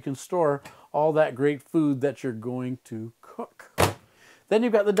here so you can store all that great food that you're going to cook. Then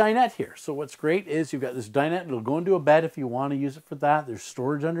you've got the dinette here. So what's great is you've got this dinette. It'll go into a bed if you want to use it for that. There's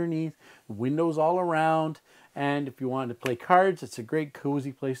storage underneath, windows all around, and if you want to play cards, it's a great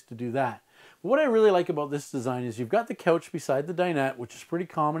cozy place to do that. What I really like about this design is you've got the couch beside the dinette, which is pretty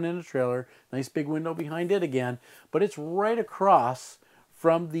common in a trailer. Nice big window behind it again, but it's right across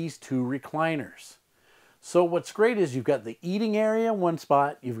from these two recliners. So what's great is you've got the eating area in one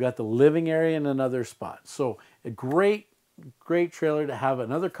spot, you've got the living area in another spot. So a great trailer to have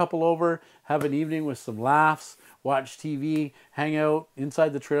another couple over, have an evening with some laughs, watch TV, hang out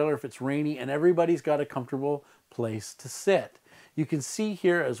inside the trailer if it's rainy, and everybody's got a comfortable place to sit. You can see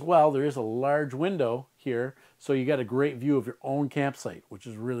here as well, there is a large window here, so you got a great view of your own campsite, which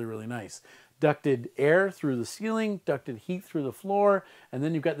is really, really nice. Ducted air through the ceiling, ducted heat through the floor, and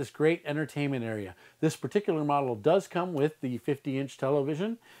then you've got this great entertainment area. This particular model does come with the 50-inch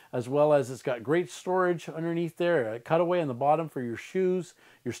television, as well as it's got great storage underneath there, a cutaway on the bottom for your shoes,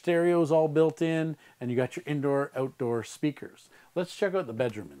 your stereo's all built in, and you got your indoor-outdoor speakers. Let's check out the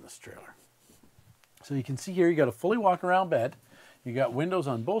bedroom in this trailer. So you can see here you got a fully walk-around bed. You got windows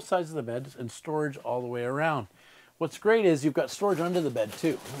on both sides of the bed and storage all the way around. What's great is you've got storage under the bed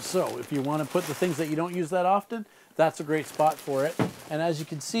too. So if you want to put the things that you don't use that often, that's a great spot for it. And as you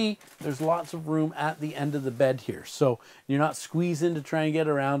can see, there's lots of room at the end of the bed here. So you're not squeezed in to try and get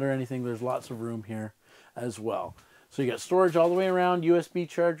around or anything. There's lots of room here as well. So you got storage all the way around, USB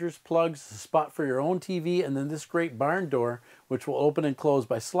chargers, plugs, a spot for your own TV, and then this great barn door, which will open and close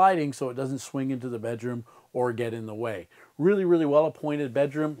by sliding so it doesn't swing into the bedroom or get in the way. Really, really well appointed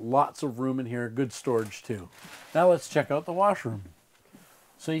bedroom, lots of room in here, good storage too. Now let's check out the washroom.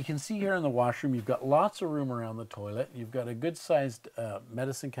 So you can see here in the washroom, you've got lots of room around the toilet. You've got a good sized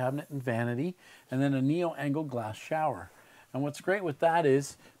medicine cabinet and vanity, and then a neo-angle glass shower. And what's great with that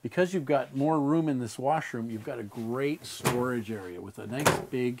is, because you've got more room in this washroom, you've got a great storage area with a nice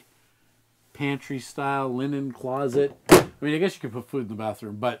big pantry style linen closet. I mean, I guess you could put food in the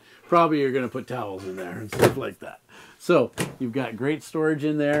bathroom, but probably you're going to put towels in there and stuff like that. So you've got great storage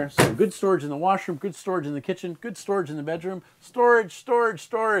in there. So good storage in the washroom, good storage in the kitchen, good storage in the bedroom. Storage, storage,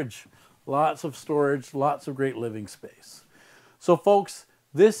 storage. Lots of storage, lots of great living space. So folks,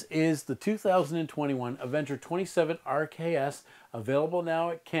 this is the 2021 Avenger 27 RKS, available now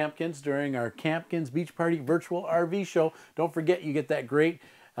at Campkin's during our Campkin's Beach Party Virtual RV Show. Don't forget, you get that great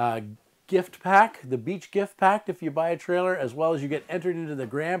gift pack, the beach gift pack if you buy a trailer, as well as you get entered into the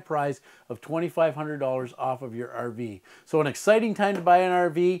grand prize of $2,500 off of your RV. So an exciting time to buy an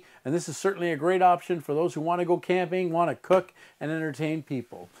RV, and this is certainly a great option for those who want to go camping, want to cook and entertain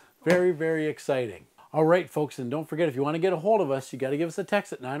people. Very, very exciting. All right, folks, and don't forget, if you want to get a hold of us, you got to give us a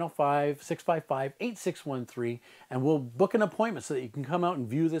text at 905-655-8613, and we'll book an appointment so that you can come out and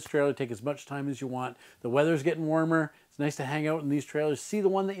view this trailer, take as much time as you want. The weather's getting warmer. It's nice to hang out in these trailers, see the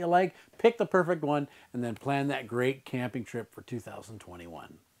one that you like, pick the perfect one, and then plan that great camping trip for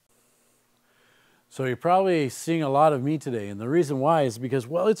 2021. So you're probably seeing a lot of me today, and the reason why is because,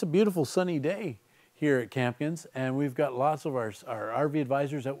 well, it's a beautiful sunny day here at Campkins, and we've got lots of our RV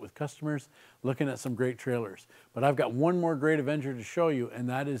advisors out with customers looking at some great trailers. But I've got one more great Avenger to show you, and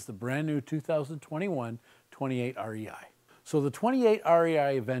that is the brand new 2021 28 REI. So the 28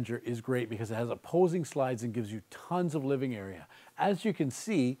 REI Avenger is great because it has opposing slides and gives you tons of living area. As you can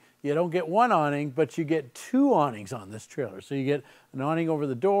see, you don't get one awning, but you get two awnings on this trailer. So you get an awning over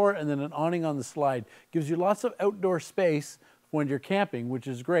the door and then an awning on the slide. Gives you lots of outdoor space when you're camping, which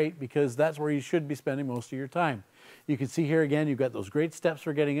is great because that's where you should be spending most of your time. You can see here again, you've got those great steps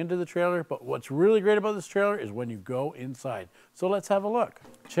for getting into the trailer, but what's really great about this trailer is when you go inside. So let's have a look.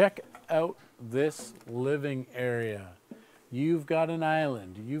 Check out this living area. You've got an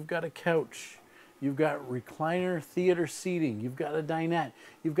island, you've got a couch, you've got recliner theater seating, you've got a dinette,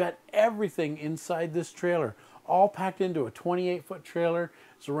 you've got everything inside this trailer, all packed into a 28-foot trailer.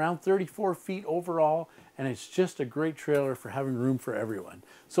 It's around 34 feet overall, and it's just a great trailer for having room for everyone.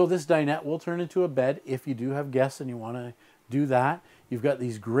 So this dinette will turn into a bed if you do have guests and you want to do that. You've got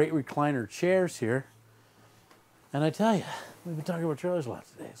these great recliner chairs here. And I tell you, we've been talking about trailers a lot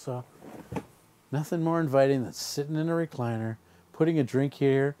today, so nothing more inviting than sitting in a recliner, putting a drink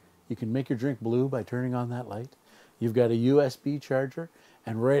here. You can make your drink blue by turning on that light. You've got a USB charger,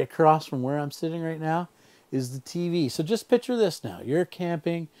 and right across from where I'm sitting right now is the TV. So just picture this now. You're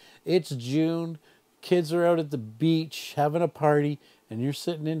camping, it's June, kids are out at the beach having a party, and you're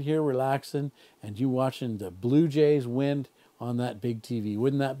sitting in here relaxing, and you watching the Blue Jays win on that big TV.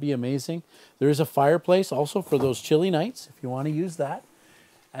 Wouldn't that be amazing? There is a fireplace also for those chilly nights if you want to use that.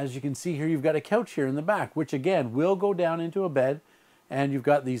 As you can see here, you've got a couch here in the back, which again will go down into a bed, and you've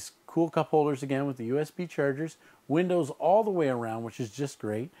got these cool cup holders again with the USB chargers, windows all the way around, which is just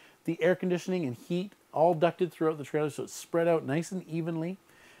great. The air conditioning and heat all ducted throughout the trailer, so it's spread out nice and evenly.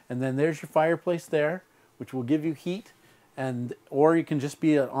 And then there's your fireplace there, which will give you heat, or you can just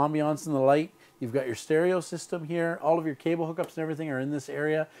be an ambiance in the light. You've got your stereo system here. All of your cable hookups and everything are in this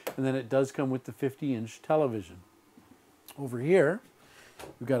area, and then it does come with the 50-inch television. Over here,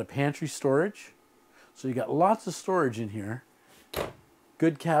 we've got a pantry storage. So you got lots of storage in here.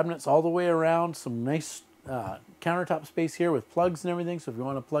 Good cabinets all the way around, some nice countertop space here with plugs and everything. So if you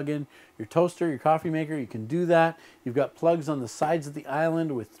want to plug in your toaster, your coffee maker, you can do that. You've got plugs on the sides of the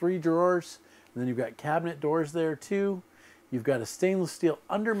island with 3 drawers. And then you've got cabinet doors there too. You've got a stainless steel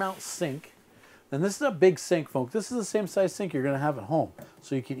undermount sink. And this is a big sink, folks. This is the same size sink you're going to have at home.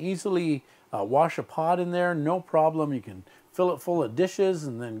 So you can easily wash a pot in there, no problem. You can fill it full of dishes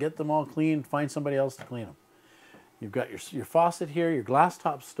and then get them all clean, find somebody else to clean them. You've got your faucet here, your glass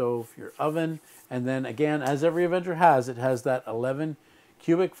top stove, your oven, and then again, as every Avenger has, it has that 11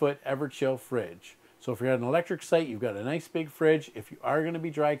 cubic foot Everchill fridge. So if you're at an electric site, you've got a nice big fridge. If you are going to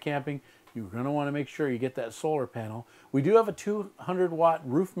be dry camping, you're going to want to make sure you get that solar panel. We do have a 200 watt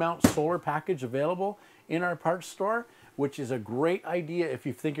roof mount solar package available in our parts store, which is a great idea if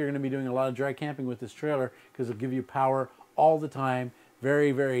you think you're going to be doing a lot of dry camping with this trailer, because it'll give you power all the time.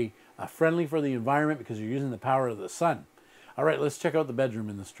 Very, very friendly for the environment because you're using the power of the sun. All right, let's check out the bedroom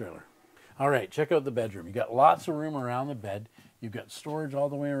in this trailer. All right, check out the bedroom. You got lots of room around the bed. You've got storage all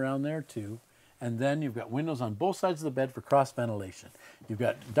the way around there too. And then you've got windows on both sides of the bed for cross ventilation. You've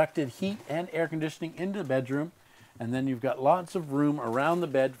got ducted heat and air conditioning into the bedroom. And then you've got lots of room around the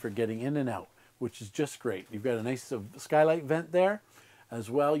bed for getting in and out, which is just great. You've got a nice skylight vent there as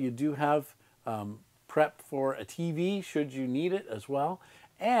well. You do have prepped for a TV should you need it as well.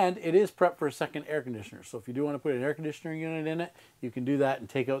 And it is prepped for a second air conditioner. So if you do want to put an air conditioner unit in it, you can do that and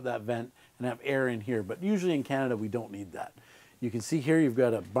take out that vent and have air in here. But usually in Canada, we don't need that. You can see here you've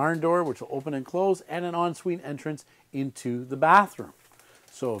got a barn door which will open and close, and an ensuite entrance into the bathroom.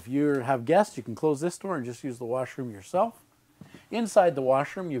 So if you have guests, you can close this door and just use the washroom yourself. Inside the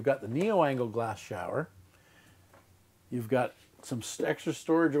washroom, you've got the neo-angle glass shower. You've got some extra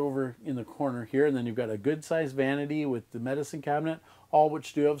storage over in the corner here, and then you've got a good sized vanity with the medicine cabinet, all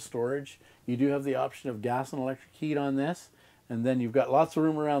which do have storage. You do have the option of gas and electric heat on this, and then you've got lots of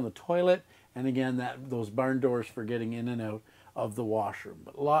room around the toilet, and again those barn doors for getting in and out of the washroom.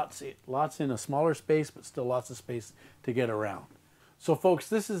 But lots in a smaller space, but still lots of space to get around. So folks,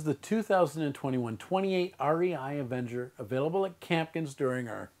 this is the 2021 28 REI Avenger, available at Campkins during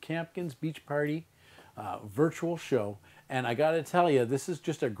our Campkins Beach Party virtual show. And I got to tell you, this is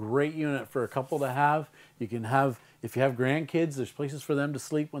just a great unit for a couple to have. You can have, if you have grandkids, there's places for them to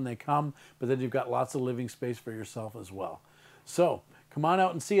sleep when they come, but then you've got lots of living space for yourself as well. So come on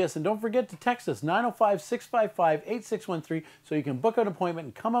out and see us, and don't forget to text us 905-655-8613 so you can book an appointment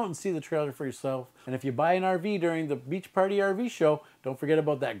and come out and see the trailer for yourself. And if you buy an RV during the Beach Party RV show, don't forget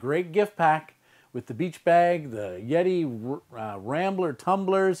about that great gift pack with the beach bag, the Yeti Rambler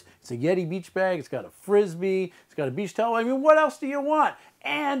tumblers. It's a Yeti beach bag. It's got a Frisbee. It's got a beach towel. I mean, what else do you want?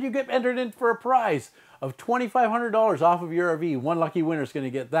 And you get entered in for a prize of $2,500 off of your RV. One lucky winner is going to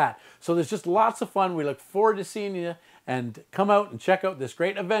get that. So there's just lots of fun. We look forward to seeing you. And come out and check out this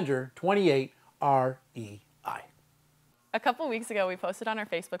great Avenger 28 REI. A couple weeks ago, we posted on our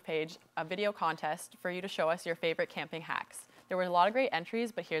Facebook page a video contest for you to show us your favorite camping hacks. There were a lot of great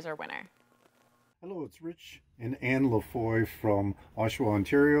entries, but here's our winner. Hello, it's Rich and Anne Lafoy from Oshawa,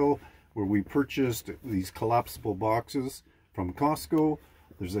 Ontario, where we purchased these collapsible boxes from Costco.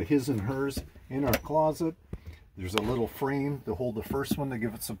 There's a his and hers in our closet. There's a little frame to hold the first one to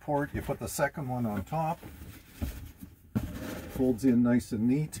give it support. You put the second one on top. Folds in nice and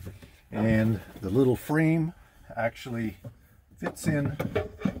neat. And the little frame actually fits in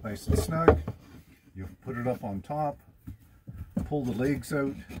nice and snug. You put it up on top, pull the legs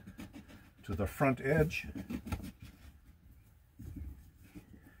out to the front edge,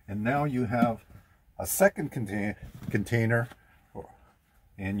 and now you have a second container,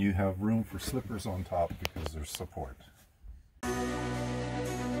 and you have room for slippers on top because there's support.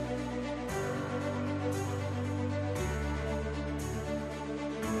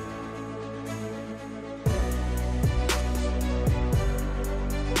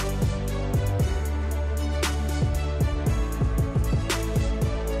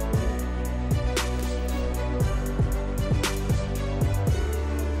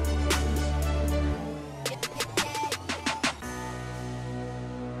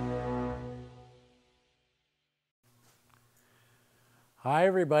 Hi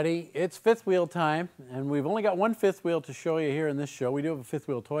everybody, it's fifth wheel time, and we've only got one fifth wheel to show you here in this show. We do have a fifth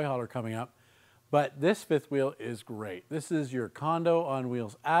wheel toy hauler coming up, but this fifth wheel is great. This is your condo on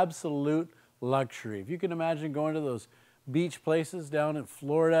wheels, absolute luxury. If you can imagine going to those beach places down in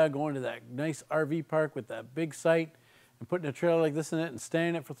Florida, going to that nice RV park with that big site and putting a trailer like this in it and staying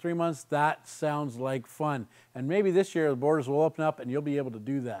in it for 3 months, that sounds like fun. And maybe this year the borders will open up and you'll be able to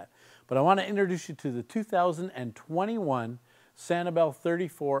do that. But I want to introduce you to the 2021 Sanibel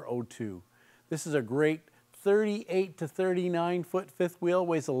 3402. This is a great 38 to 39 foot fifth wheel,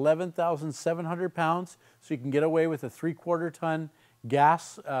 weighs 11,700 pounds, so you can get away with a 3/4 ton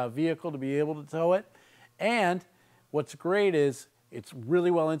gas vehicle to be able to tow it. And what's great is it's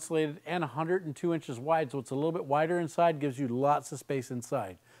really well insulated and 102 inches wide, so it's a little bit wider inside, gives you lots of space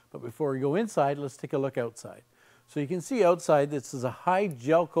inside. But before we go inside, let's take a look outside. So you can see outside, this is a high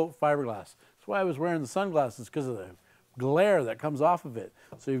gel coat fiberglass. That's why I was wearing the sunglasses, because of the glare that comes off of it.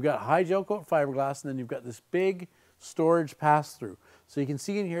 So you've got high gel coat fiberglass, and then you've got this big storage pass-through. So you can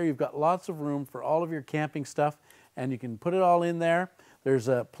see in here you've got lots of room for all of your camping stuff, and you can put it all in there. There's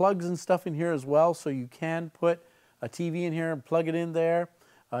plugs and stuff in here as well, so you can put a TV in here and plug it in there.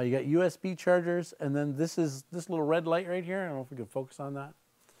 You got USB chargers, and then this little red light right here. I don't know if we can focus on that.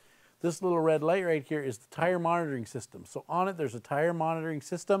 This little red light right here is the tire monitoring system. So on it, there's a tire monitoring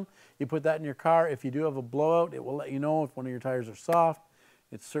system. You put that in your car. If you do have a blowout, it will let you know if one of your tires are soft.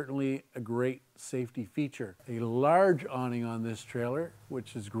 It's certainly a great safety feature. A large awning on this trailer,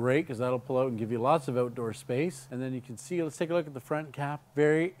 which is great because that'll pull out and give you lots of outdoor space. And then you can see, let's take a look at the front cap.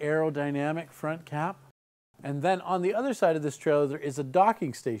 Very aerodynamic front cap. And then on the other side of this trailer, there is a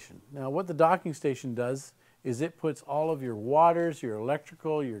docking station. Now what the docking station does is it puts all of your waters, your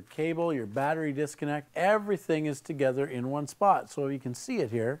electrical, your cable, your battery disconnect, everything is together in one spot. So you can see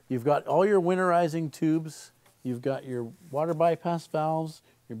it here. You've got all your winterizing tubes, you've got your water bypass valves,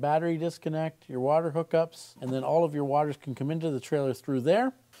 your battery disconnect, your water hookups, and then all of your waters can come into the trailer through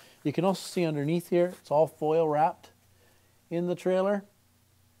there. You can also see underneath here, it's all foil wrapped in the trailer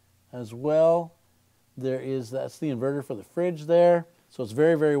as well. That's the inverter for the fridge there. So it's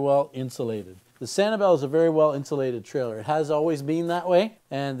very, very well insulated. The Sanibel is a very well insulated trailer. It has always been that way,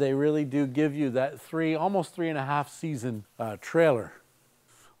 and they really do give you that almost 3.5 season trailer.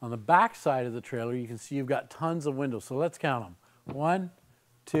 On the back side of the trailer, you can see you've got tons of windows. So let's count them. 1,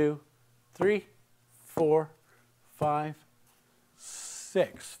 2, 3, 4, 5,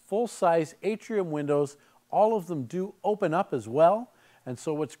 6. Full-size atrium windows all of them do open up as well. And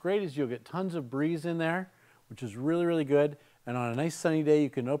so what's great is you'll get tons of breeze in there, which is really, really good. And on a nice sunny day, you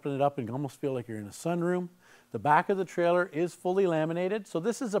can open it up and almost feel like you're in a sunroom. The back of the trailer is fully laminated. So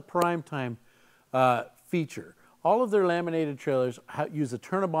this is a Prime Time feature. All of their laminated trailers use a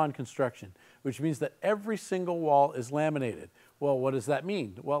turn-a-bond construction, which means that every single wall is laminated. Well, what does that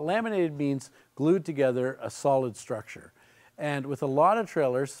mean? Well, laminated means glued together a solid structure. And with a lot of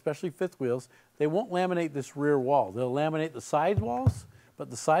trailers, especially fifth wheels, they won't laminate this rear wall. They'll laminate the side walls, but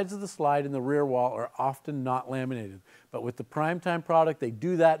the sides of the slide and the rear wall are often not laminated. But with the Prime Time product, they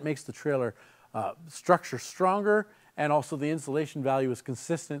do that, makes the trailer structure stronger, and also the insulation value is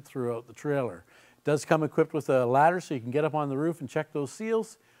consistent throughout the trailer. It does come equipped with a ladder so you can get up on the roof and check those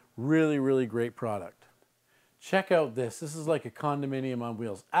seals. Really, really great product. Check out this. This is like a condominium on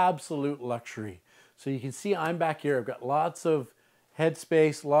wheels. Absolute luxury. So you can see I'm back here. I've got lots of head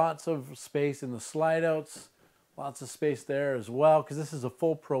space, lots of space in the slide outs, lots of space there as well, because this is a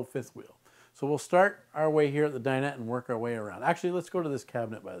full pro fifth wheel. So we'll start our way here at the dinette and work our way around. Actually, let's go to this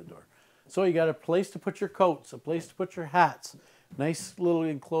cabinet by the door. So you got a place to put your coats, a place to put your hats, nice little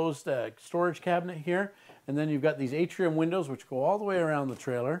enclosed storage cabinet here. And then you've got these atrium windows which go all the way around the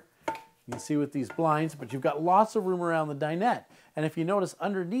trailer. You can see with these blinds, but you've got lots of room around the dinette. And if you notice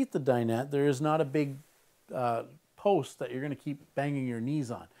underneath the dinette, there is not a big post that you're going to keep banging your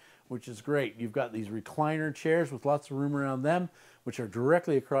knees on, which is great. You've got these recliner chairs with lots of room around them, which are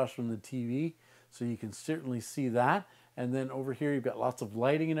directly across from the TV. So you can certainly see that. And then over here, you've got lots of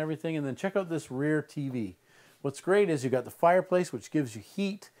lighting and everything. And then check out this rear TV. What's great is you've got the fireplace, which gives you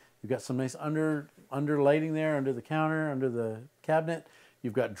heat. You've got some nice under lighting there, under the counter, under the cabinet.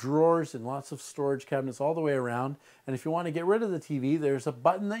 You've got drawers and lots of storage cabinets all the way around. And if you want to get rid of the TV, there's a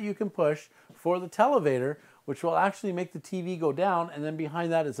button that you can push for the televator, which will actually make the TV go down. And then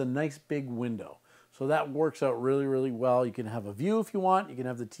behind that is a nice big window. So that works out really, really well. You can have a view if you want. You can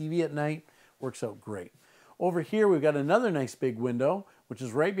have the TV at night. Works out great. Over here, we've got another nice big window, which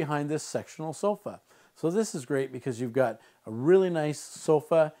is right behind this sectional sofa. So this is great because you've got a really nice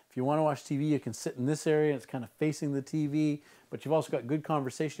sofa. If you want to watch TV, you can sit in this area. It's kind of facing the TV, but you've also got good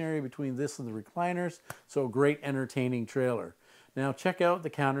conversation area between this and the recliners. So a great entertaining trailer. Now check out the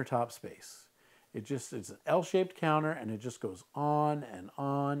countertop space. It's an L-shaped counter and it just goes on and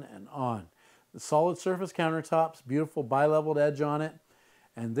on and on. The solid surface countertops, beautiful bi-leveled edge on it.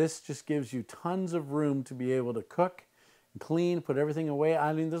 And this just gives you tons of room to be able to cook and clean, put everything away.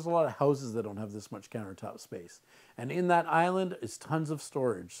 I mean, there's a lot of houses that don't have this much countertop space. And in that island is tons of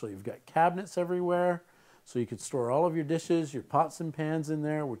storage. So you've got cabinets everywhere. So you could store all of your dishes, your pots and pans in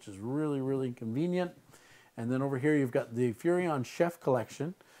there, which is really, really convenient. And then over here, you've got the Furrion Chef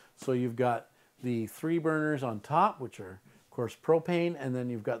collection. So you've got the 3 burners on top, which are, of course, propane. And then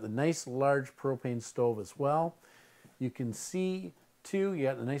you've got the nice large propane stove as well. You can see too, you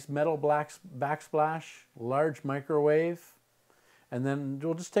got the nice metal backsplash, large microwave. And then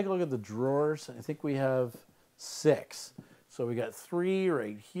we'll just take a look at the drawers. I think we have 6. So we got 3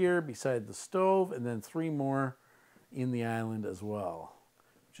 right here beside the stove, and then 3 more in the island as well,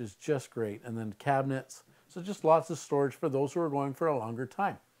 which is just great. And then cabinets. So just lots of storage for those who are going for a longer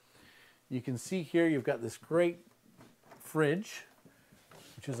time. You can see here you've got this great fridge,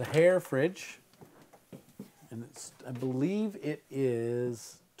 which is a hair fridge. And I believe it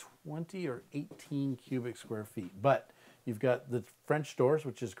is 20 or 18 cubic square feet. But you've got the French doors,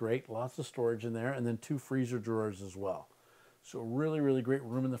 which is great. Lots of storage in there. And then 2 freezer drawers as well. So really, really great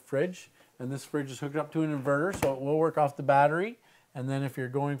room in the fridge. And this fridge is hooked up to an inverter, so it will work off the battery. And then if you're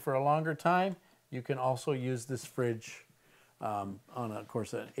going for a longer time, you can also use this fridge on, of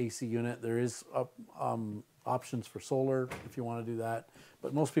course, an AC unit. There is options for solar if you want to do that.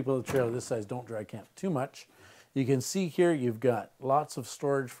 But most people in the trailer this size don't dry camp too much. You can see here you've got lots of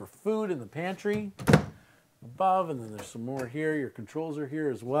storage for food in the pantry above, and then there's some more here. Your controls are here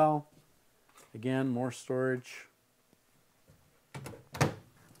as well. Again, more storage.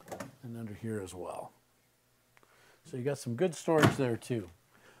 And under here as well. So you got some good storage there too.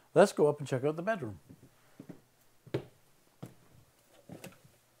 Let's go up and check out the bedroom.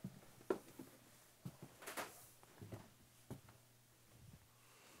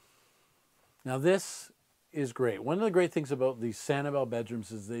 Now this is great. One of the great things about these Sanibel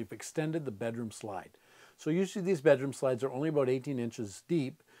bedrooms is they've extended the bedroom slide. So usually these bedroom slides are only about 18 inches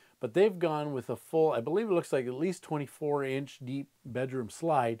deep, but they've gone with a full, I believe it looks like at least 24-inch deep bedroom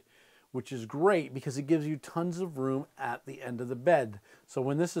slide which is great because it gives you tons of room at the end of the bed. So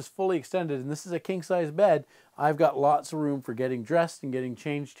when this is fully extended, and this is a king-size bed, I've got lots of room for getting dressed and getting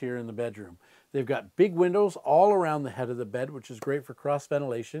changed here in the bedroom. They've got big windows all around the head of the bed, which is great for cross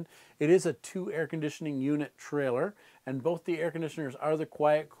ventilation. It is a 2 air conditioning unit trailer, and both the air conditioners are the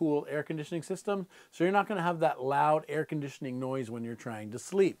quiet, cool air conditioning system, so you're not going to have that loud air conditioning noise when you're trying to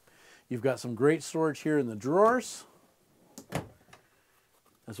sleep. You've got some great storage here in the drawers,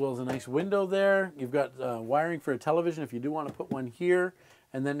 as well as a nice window there. You've got wiring for a television if you do want to put one here.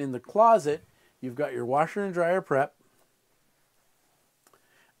 And then in the closet, you've got your washer and dryer prep.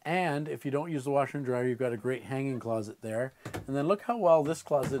 And if you don't use the washer and dryer, you've got a great hanging closet there. And then look how well this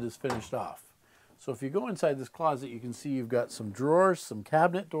closet is finished off. So if you go inside this closet, you can see you've got some drawers, some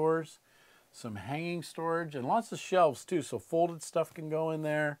cabinet doors, some hanging storage, and lots of shelves too. So folded stuff can go in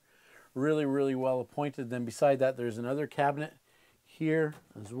there. Really, really well appointed. Then beside that, there's another cabinet here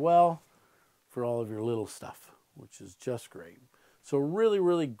as well for all of your little stuff, which is just great. So really,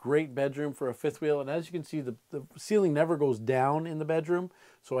 really great bedroom for a fifth wheel. And as you can see, the ceiling never goes down in the bedroom.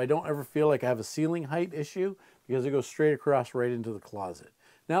 So I don't ever feel like I have a ceiling height issue because it goes straight across right into the closet.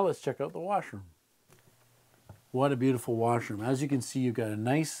 Now let's check out the washroom. What a beautiful washroom. As you can see, you've got a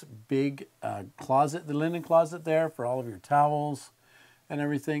nice big closet, the linen closet there for all of your towels and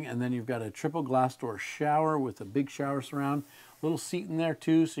everything. And then you've got a triple glass door shower with a big shower surround. Little seat in there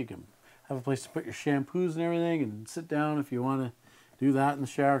too, so you can have a place to put your shampoos and everything and sit down if you want to do that in the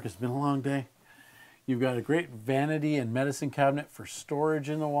shower because it's been a long day. You've got a great vanity and medicine cabinet for storage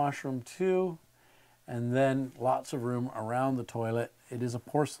in the washroom too. And then lots of room around the toilet. It is a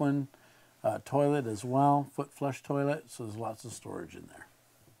porcelain toilet as well, foot flush toilet, so there's lots of storage in there.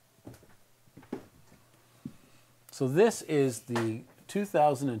 So this is the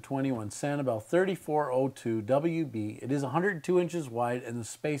 2021 Sanibel 3402 WB. It is 102 inches wide and the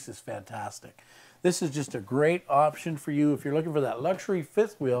space is fantastic. This is just a great option for you if you're looking for that luxury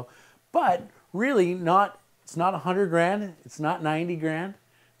fifth wheel, but really it's not 100 grand, it's not 90 grand.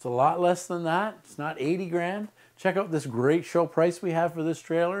 It's a lot less than that. It's not 80 grand. Check out this great show price we have for this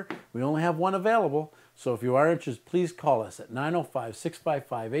trailer. We only have one available, so if you are interested, please call us at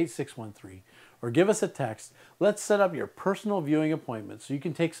 905-655-8613 or give us a text. Let's set up your personal viewing appointment so you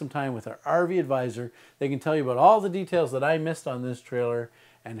can take some time with our RV advisor. They can tell you about all the details that I missed on this trailer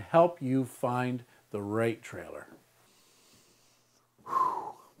and help you find the right trailer.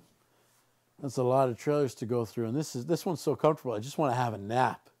 Whew. That's a lot of trailers to go through, and this one's so comfortable, I just want to have a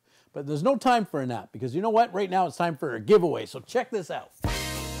nap. But there's no time for a nap because you know what? Right now it's time for a giveaway, so check this out.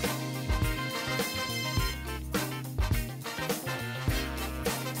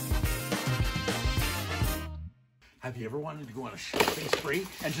 Have you ever wanted to go on a shopping spree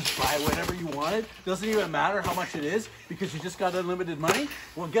and just buy whatever you wanted? Doesn't even matter how much it is because you just got unlimited money?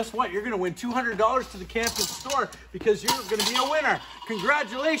 Well, guess what? You're going to win $200 to the Campkin store because you're going to be a winner.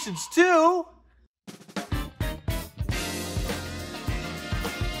 Congratulations to...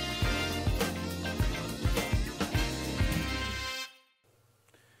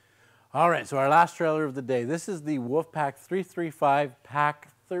 All right, so our last trailer of the day. This is the Wolfpack 335 Pack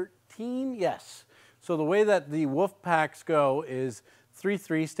 13. Yes. So the way that the Wolfpacks go is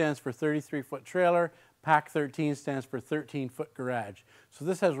 33 stands for 33-foot trailer, Pack 13 stands for 13-foot garage. So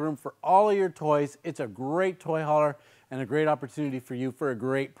this has room for all of your toys. It's a great toy hauler and a great opportunity for you for a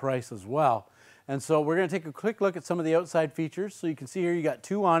great price as well. And so we're going to take a quick look at some of the outside features. So you can see here you got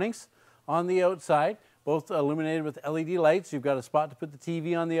 2 awnings on the outside, both illuminated with LED lights. You've got a spot to put the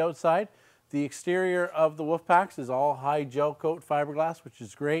TV on the outside. The exterior of the Wolfpacks is all high gel coat fiberglass, which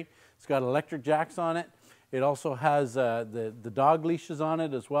is great. It's got electric jacks on it. It also has the dog leashes on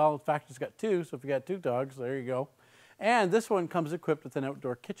it as well. In fact, it's got 2, so if you got 2 dogs, there you go. And this one comes equipped with an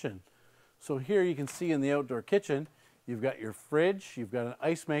outdoor kitchen. So here you can see in the outdoor kitchen, you've got your fridge, you've got an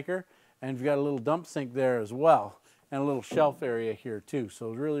ice maker, and you've got a little dump sink there as well, and a little shelf area here too.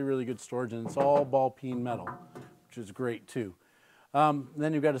 So really, really good storage, and it's all ball peen metal, which is great too.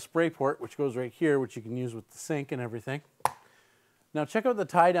 Then you've got a spray port, which goes right here, which you can use with the sink and everything. Now check out the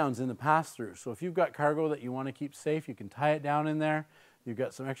tie downs in the pass-through. So if you've got cargo that you want to keep safe, you can tie it down in there. You've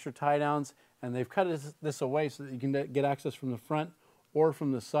got some extra tie downs, and they've cut this away so that you can get access from the front or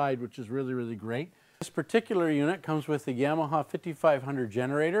from the side, which is really, really great. This particular unit comes with the Yamaha 5500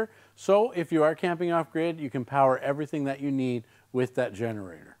 generator. So if you are camping off-grid, you can power everything that you need with that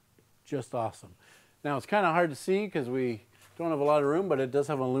generator. Just awesome. Now it's kind of hard to see because we don't have a lot of room, but it does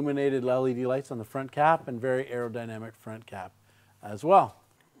have illuminated LED lights on the front cap and very aerodynamic front cap as well.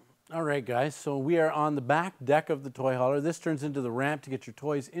 All right, guys, so we are on the back deck of the toy hauler. This turns into the ramp to get your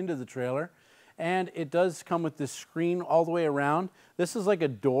toys into the trailer. And it does come with this screen all the way around. This is like a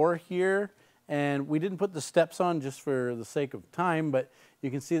door here, and we didn't put the steps on just for the sake of time, but you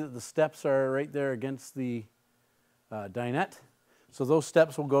can see that the steps are right there against the dinette. So those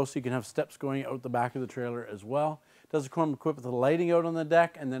steps will go, so you can have steps going out the back of the trailer as well. It does come equipped with the lighting out on the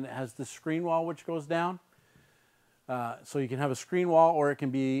deck, and then it has this screen wall which goes down. So you can have a screen wall, or it can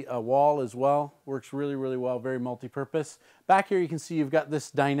be a wall as well. Works really, really well, very multi-purpose. Back here you can see you've got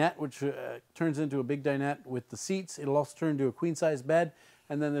this dinette, which turns into a big dinette with the seats. It'll also turn into a queen-size bed,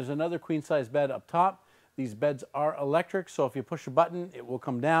 and then there's another queen-size bed up top. These beds are electric, so if you push a button, it will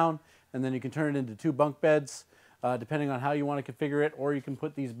come down, and then you can turn it into 2 bunk beds, depending on how you want to configure it, or you can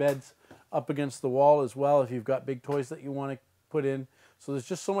put these beds up against the wall as well if you've got big toys that you want to put in. So there's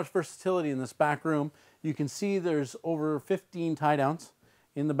just so much versatility in this back room. You can see there's over 15 tie downs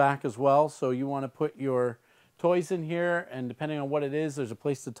in the back as well. So you want to put your toys in here, and depending on what it is, there's a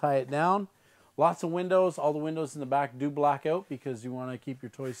place to tie it down. Lots of windows. All the windows in the back do black out because you want to keep your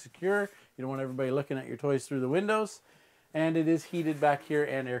toys secure. You don't want everybody looking at your toys through the windows. And it is heated back here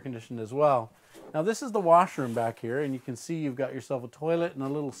and air conditioned as well. Now this is the washroom back here, and you can see you've got yourself a toilet and a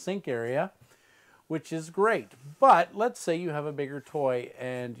little sink area, which is great. But let's say you have a bigger toy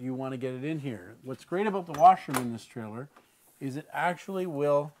and you want to get it in here. What's great about the washroom in this trailer is it actually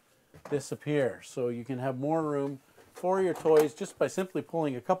will disappear. So you can have more room for your toys just by simply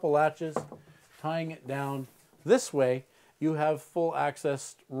pulling a couple latches, tying it down. This way you have full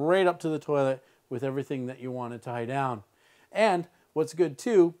access right up to the toilet with everything that you want to tie down. And what's good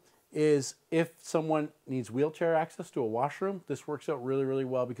too is if someone needs wheelchair access to a washroom, this works out really, really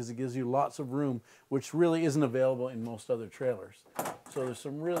well because it gives you lots of room, which really isn't available in most other trailers. So there's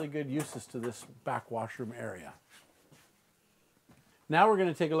some really good uses to this back washroom area. Now we're going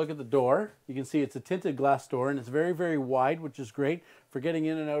to take a look at the door. You can see it's a tinted glass door, and it's very, very wide, which is great. For getting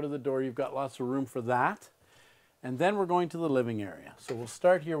in and out of the door, you've got lots of room for that. And then we're going to the living area. So we'll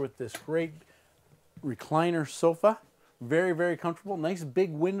start here with this great recliner sofa. Very, very comfortable. Nice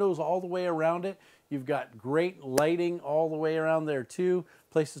big windows all the way around it. You've got great lighting all the way around there too.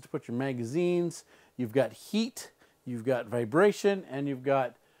 Places to put your magazines. You've got heat. You've got vibration, and you've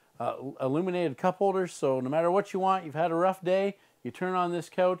got illuminated cup holders. So no matter what you want, you've had a rough day, you turn on this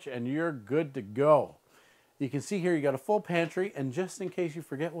couch and you're good to go. You can see here you got a full pantry, and just in case you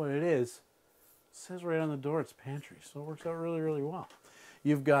forget what it says right on the door it's pantry. So it works out really, really well.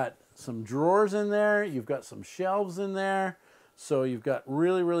 You've got some drawers in there. You've got some shelves in there. So you've got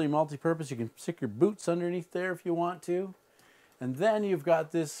really, really multi-purpose. You can stick your boots underneath there if you want to. And then you've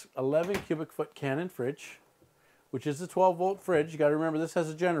got this 11 cubic foot Canon fridge, which is a 12-volt fridge. You got to remember this has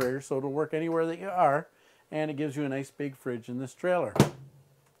a generator, so it'll work anywhere that you are. And it gives you a nice big fridge in this trailer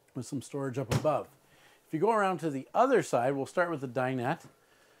with some storage up above. If you go around to the other side, we'll start with the dinette.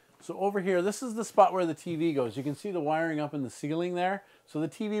 So over here, this is the spot where the TV goes. You can see the wiring up in the ceiling there. So the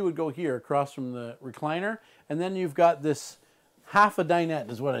TV would go here across from the recliner. And then you've got this half a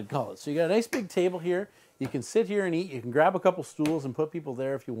dinette is what I'd call it. So you got a nice big table here. You can sit here and eat. You can grab a couple stools and put people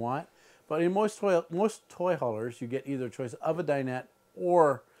there if you want. But in most toy haulers, you get either a choice of a dinette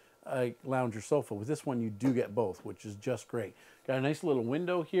or a lounge or sofa. With this one, you do get both, which is just great. Got a nice little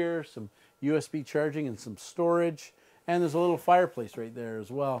window here, some USB charging and some storage. And there's a little fireplace right there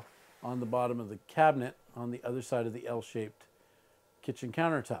as well on the bottom of the cabinet on the other side of the L-shaped kitchen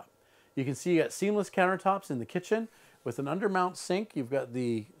countertop. You can see you got seamless countertops in the kitchen with an undermount sink. You've got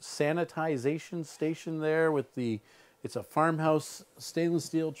the sanitization station there with it's a farmhouse stainless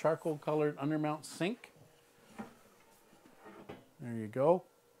steel charcoal colored undermount sink. There you go.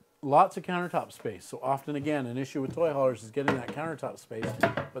 Lots of countertop space. So often, again, an issue with toy haulers is getting that countertop space,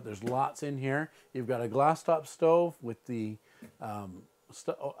 but there's lots in here. You've got a glass top stove with the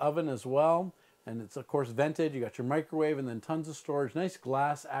oven as well, and it's of course vented. You got your microwave and then tons of storage. Nice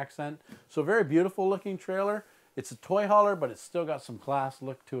glass accent. So very beautiful looking trailer. It's a toy hauler, but it's still got some class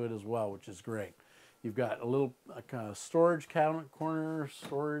look to it as well, which is great. You've got a little storage corner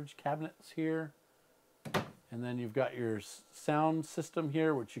storage cabinets here. And then you've got your sound system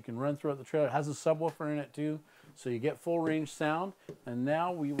here, which you can run throughout the trailer. It has a subwoofer in it too, so you get full range sound. And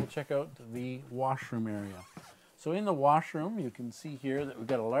now we will check out the washroom area. So in the washroom, you can see here that we've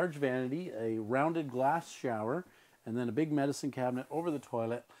got a large vanity, a rounded glass shower, and then a big medicine cabinet over the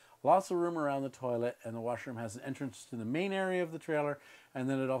toilet. Lots of room around the toilet, and the washroom has an entrance to the main area of the trailer, and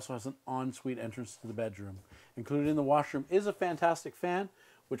then it also has an ensuite entrance to the bedroom. Included in the washroom is a fantastic fan,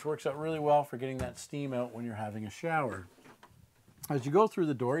 which works out really well for getting that steam out when you're having a shower. As you go through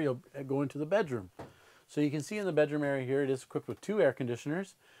the door, you'll go into the bedroom. So you can see in the bedroom area here, it is equipped with 2 air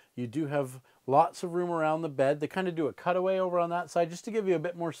conditioners. You do have Lots of room around the bed. They kind of do a cutaway over on that side just to give you a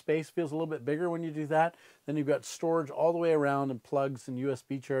bit more space. Feels a little bit bigger when you do that. Then you've got storage all the way around and plugs and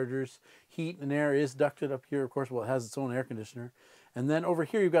USB chargers. Heat and air is ducted up here, of course. Well, it has its own air conditioner. And then over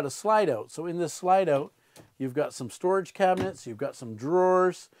here you've got a slide out. So in this slide out, you've got some storage cabinets. You've got some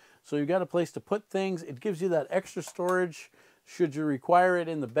drawers. So you've got a place to put things. It gives you that extra storage should you require it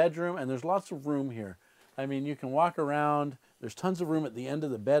in the bedroom. And there's lots of room here. I mean, you can walk around. There's tons of room at the end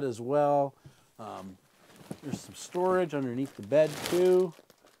of the bed as well. There's some storage underneath the bed too,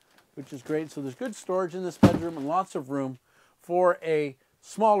 which is great. So there's good storage in this bedroom and lots of room for a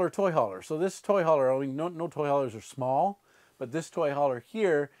smaller toy hauler. So this toy hauler, I mean, no toy haulers are small, but this toy hauler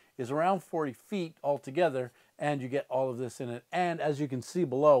here is around 40 feet altogether, and you get all of this in it. And as you can see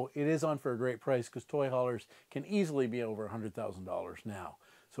below, it is on for a great price because toy haulers can easily be over $100,000 now.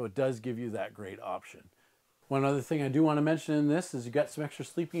 So it does give you that great option. One other thing I do want to mention in this is you've got some extra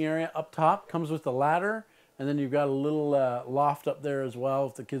sleeping area up top. Comes with a ladder, and then you've got a little loft up there as well.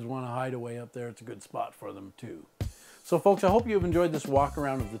 If the kids want to hide away up there, it's a good spot for them too. So folks, I hope you've enjoyed this walk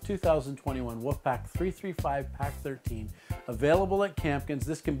around of the 2021 Wolfpack 335 Pack 13, available at Campkins.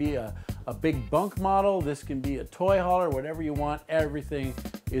 This can be a big bunk model, this can be a toy hauler, whatever you want. Everything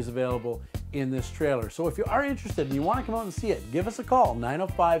is available in this trailer. So if you are interested and you want to come out and see it, give us a call,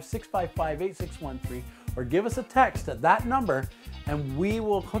 905-655-8613, or give us a text at that number, and we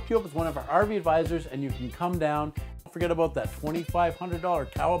will hook you up with one of our RV advisors, and you can come down. Don't forget about that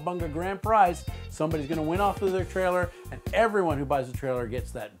 $2,500 Cowabunga grand prize. Somebody's going to win off of their trailer, and everyone who buys a trailer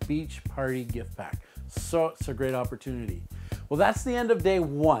gets that beach party gift pack. So it's a great opportunity. Well, that's the end of day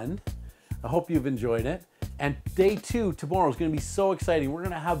one. I hope you've enjoyed it. And day two tomorrow is going to be so exciting. We're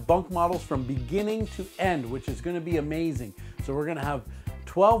going to have bunk models from beginning to end, which is going to be amazing. So we're going to have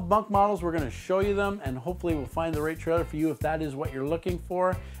 12 bunk models. We're going to show you them, and hopefully we'll find the right trailer for you if that is what you're looking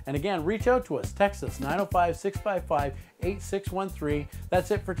for. And again, reach out to us. Text us, 905-655-8613.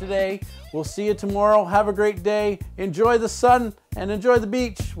 That's it for today. We'll see you tomorrow. Have a great day. Enjoy the sun and enjoy the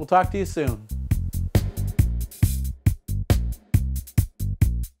beach. We'll talk to you soon.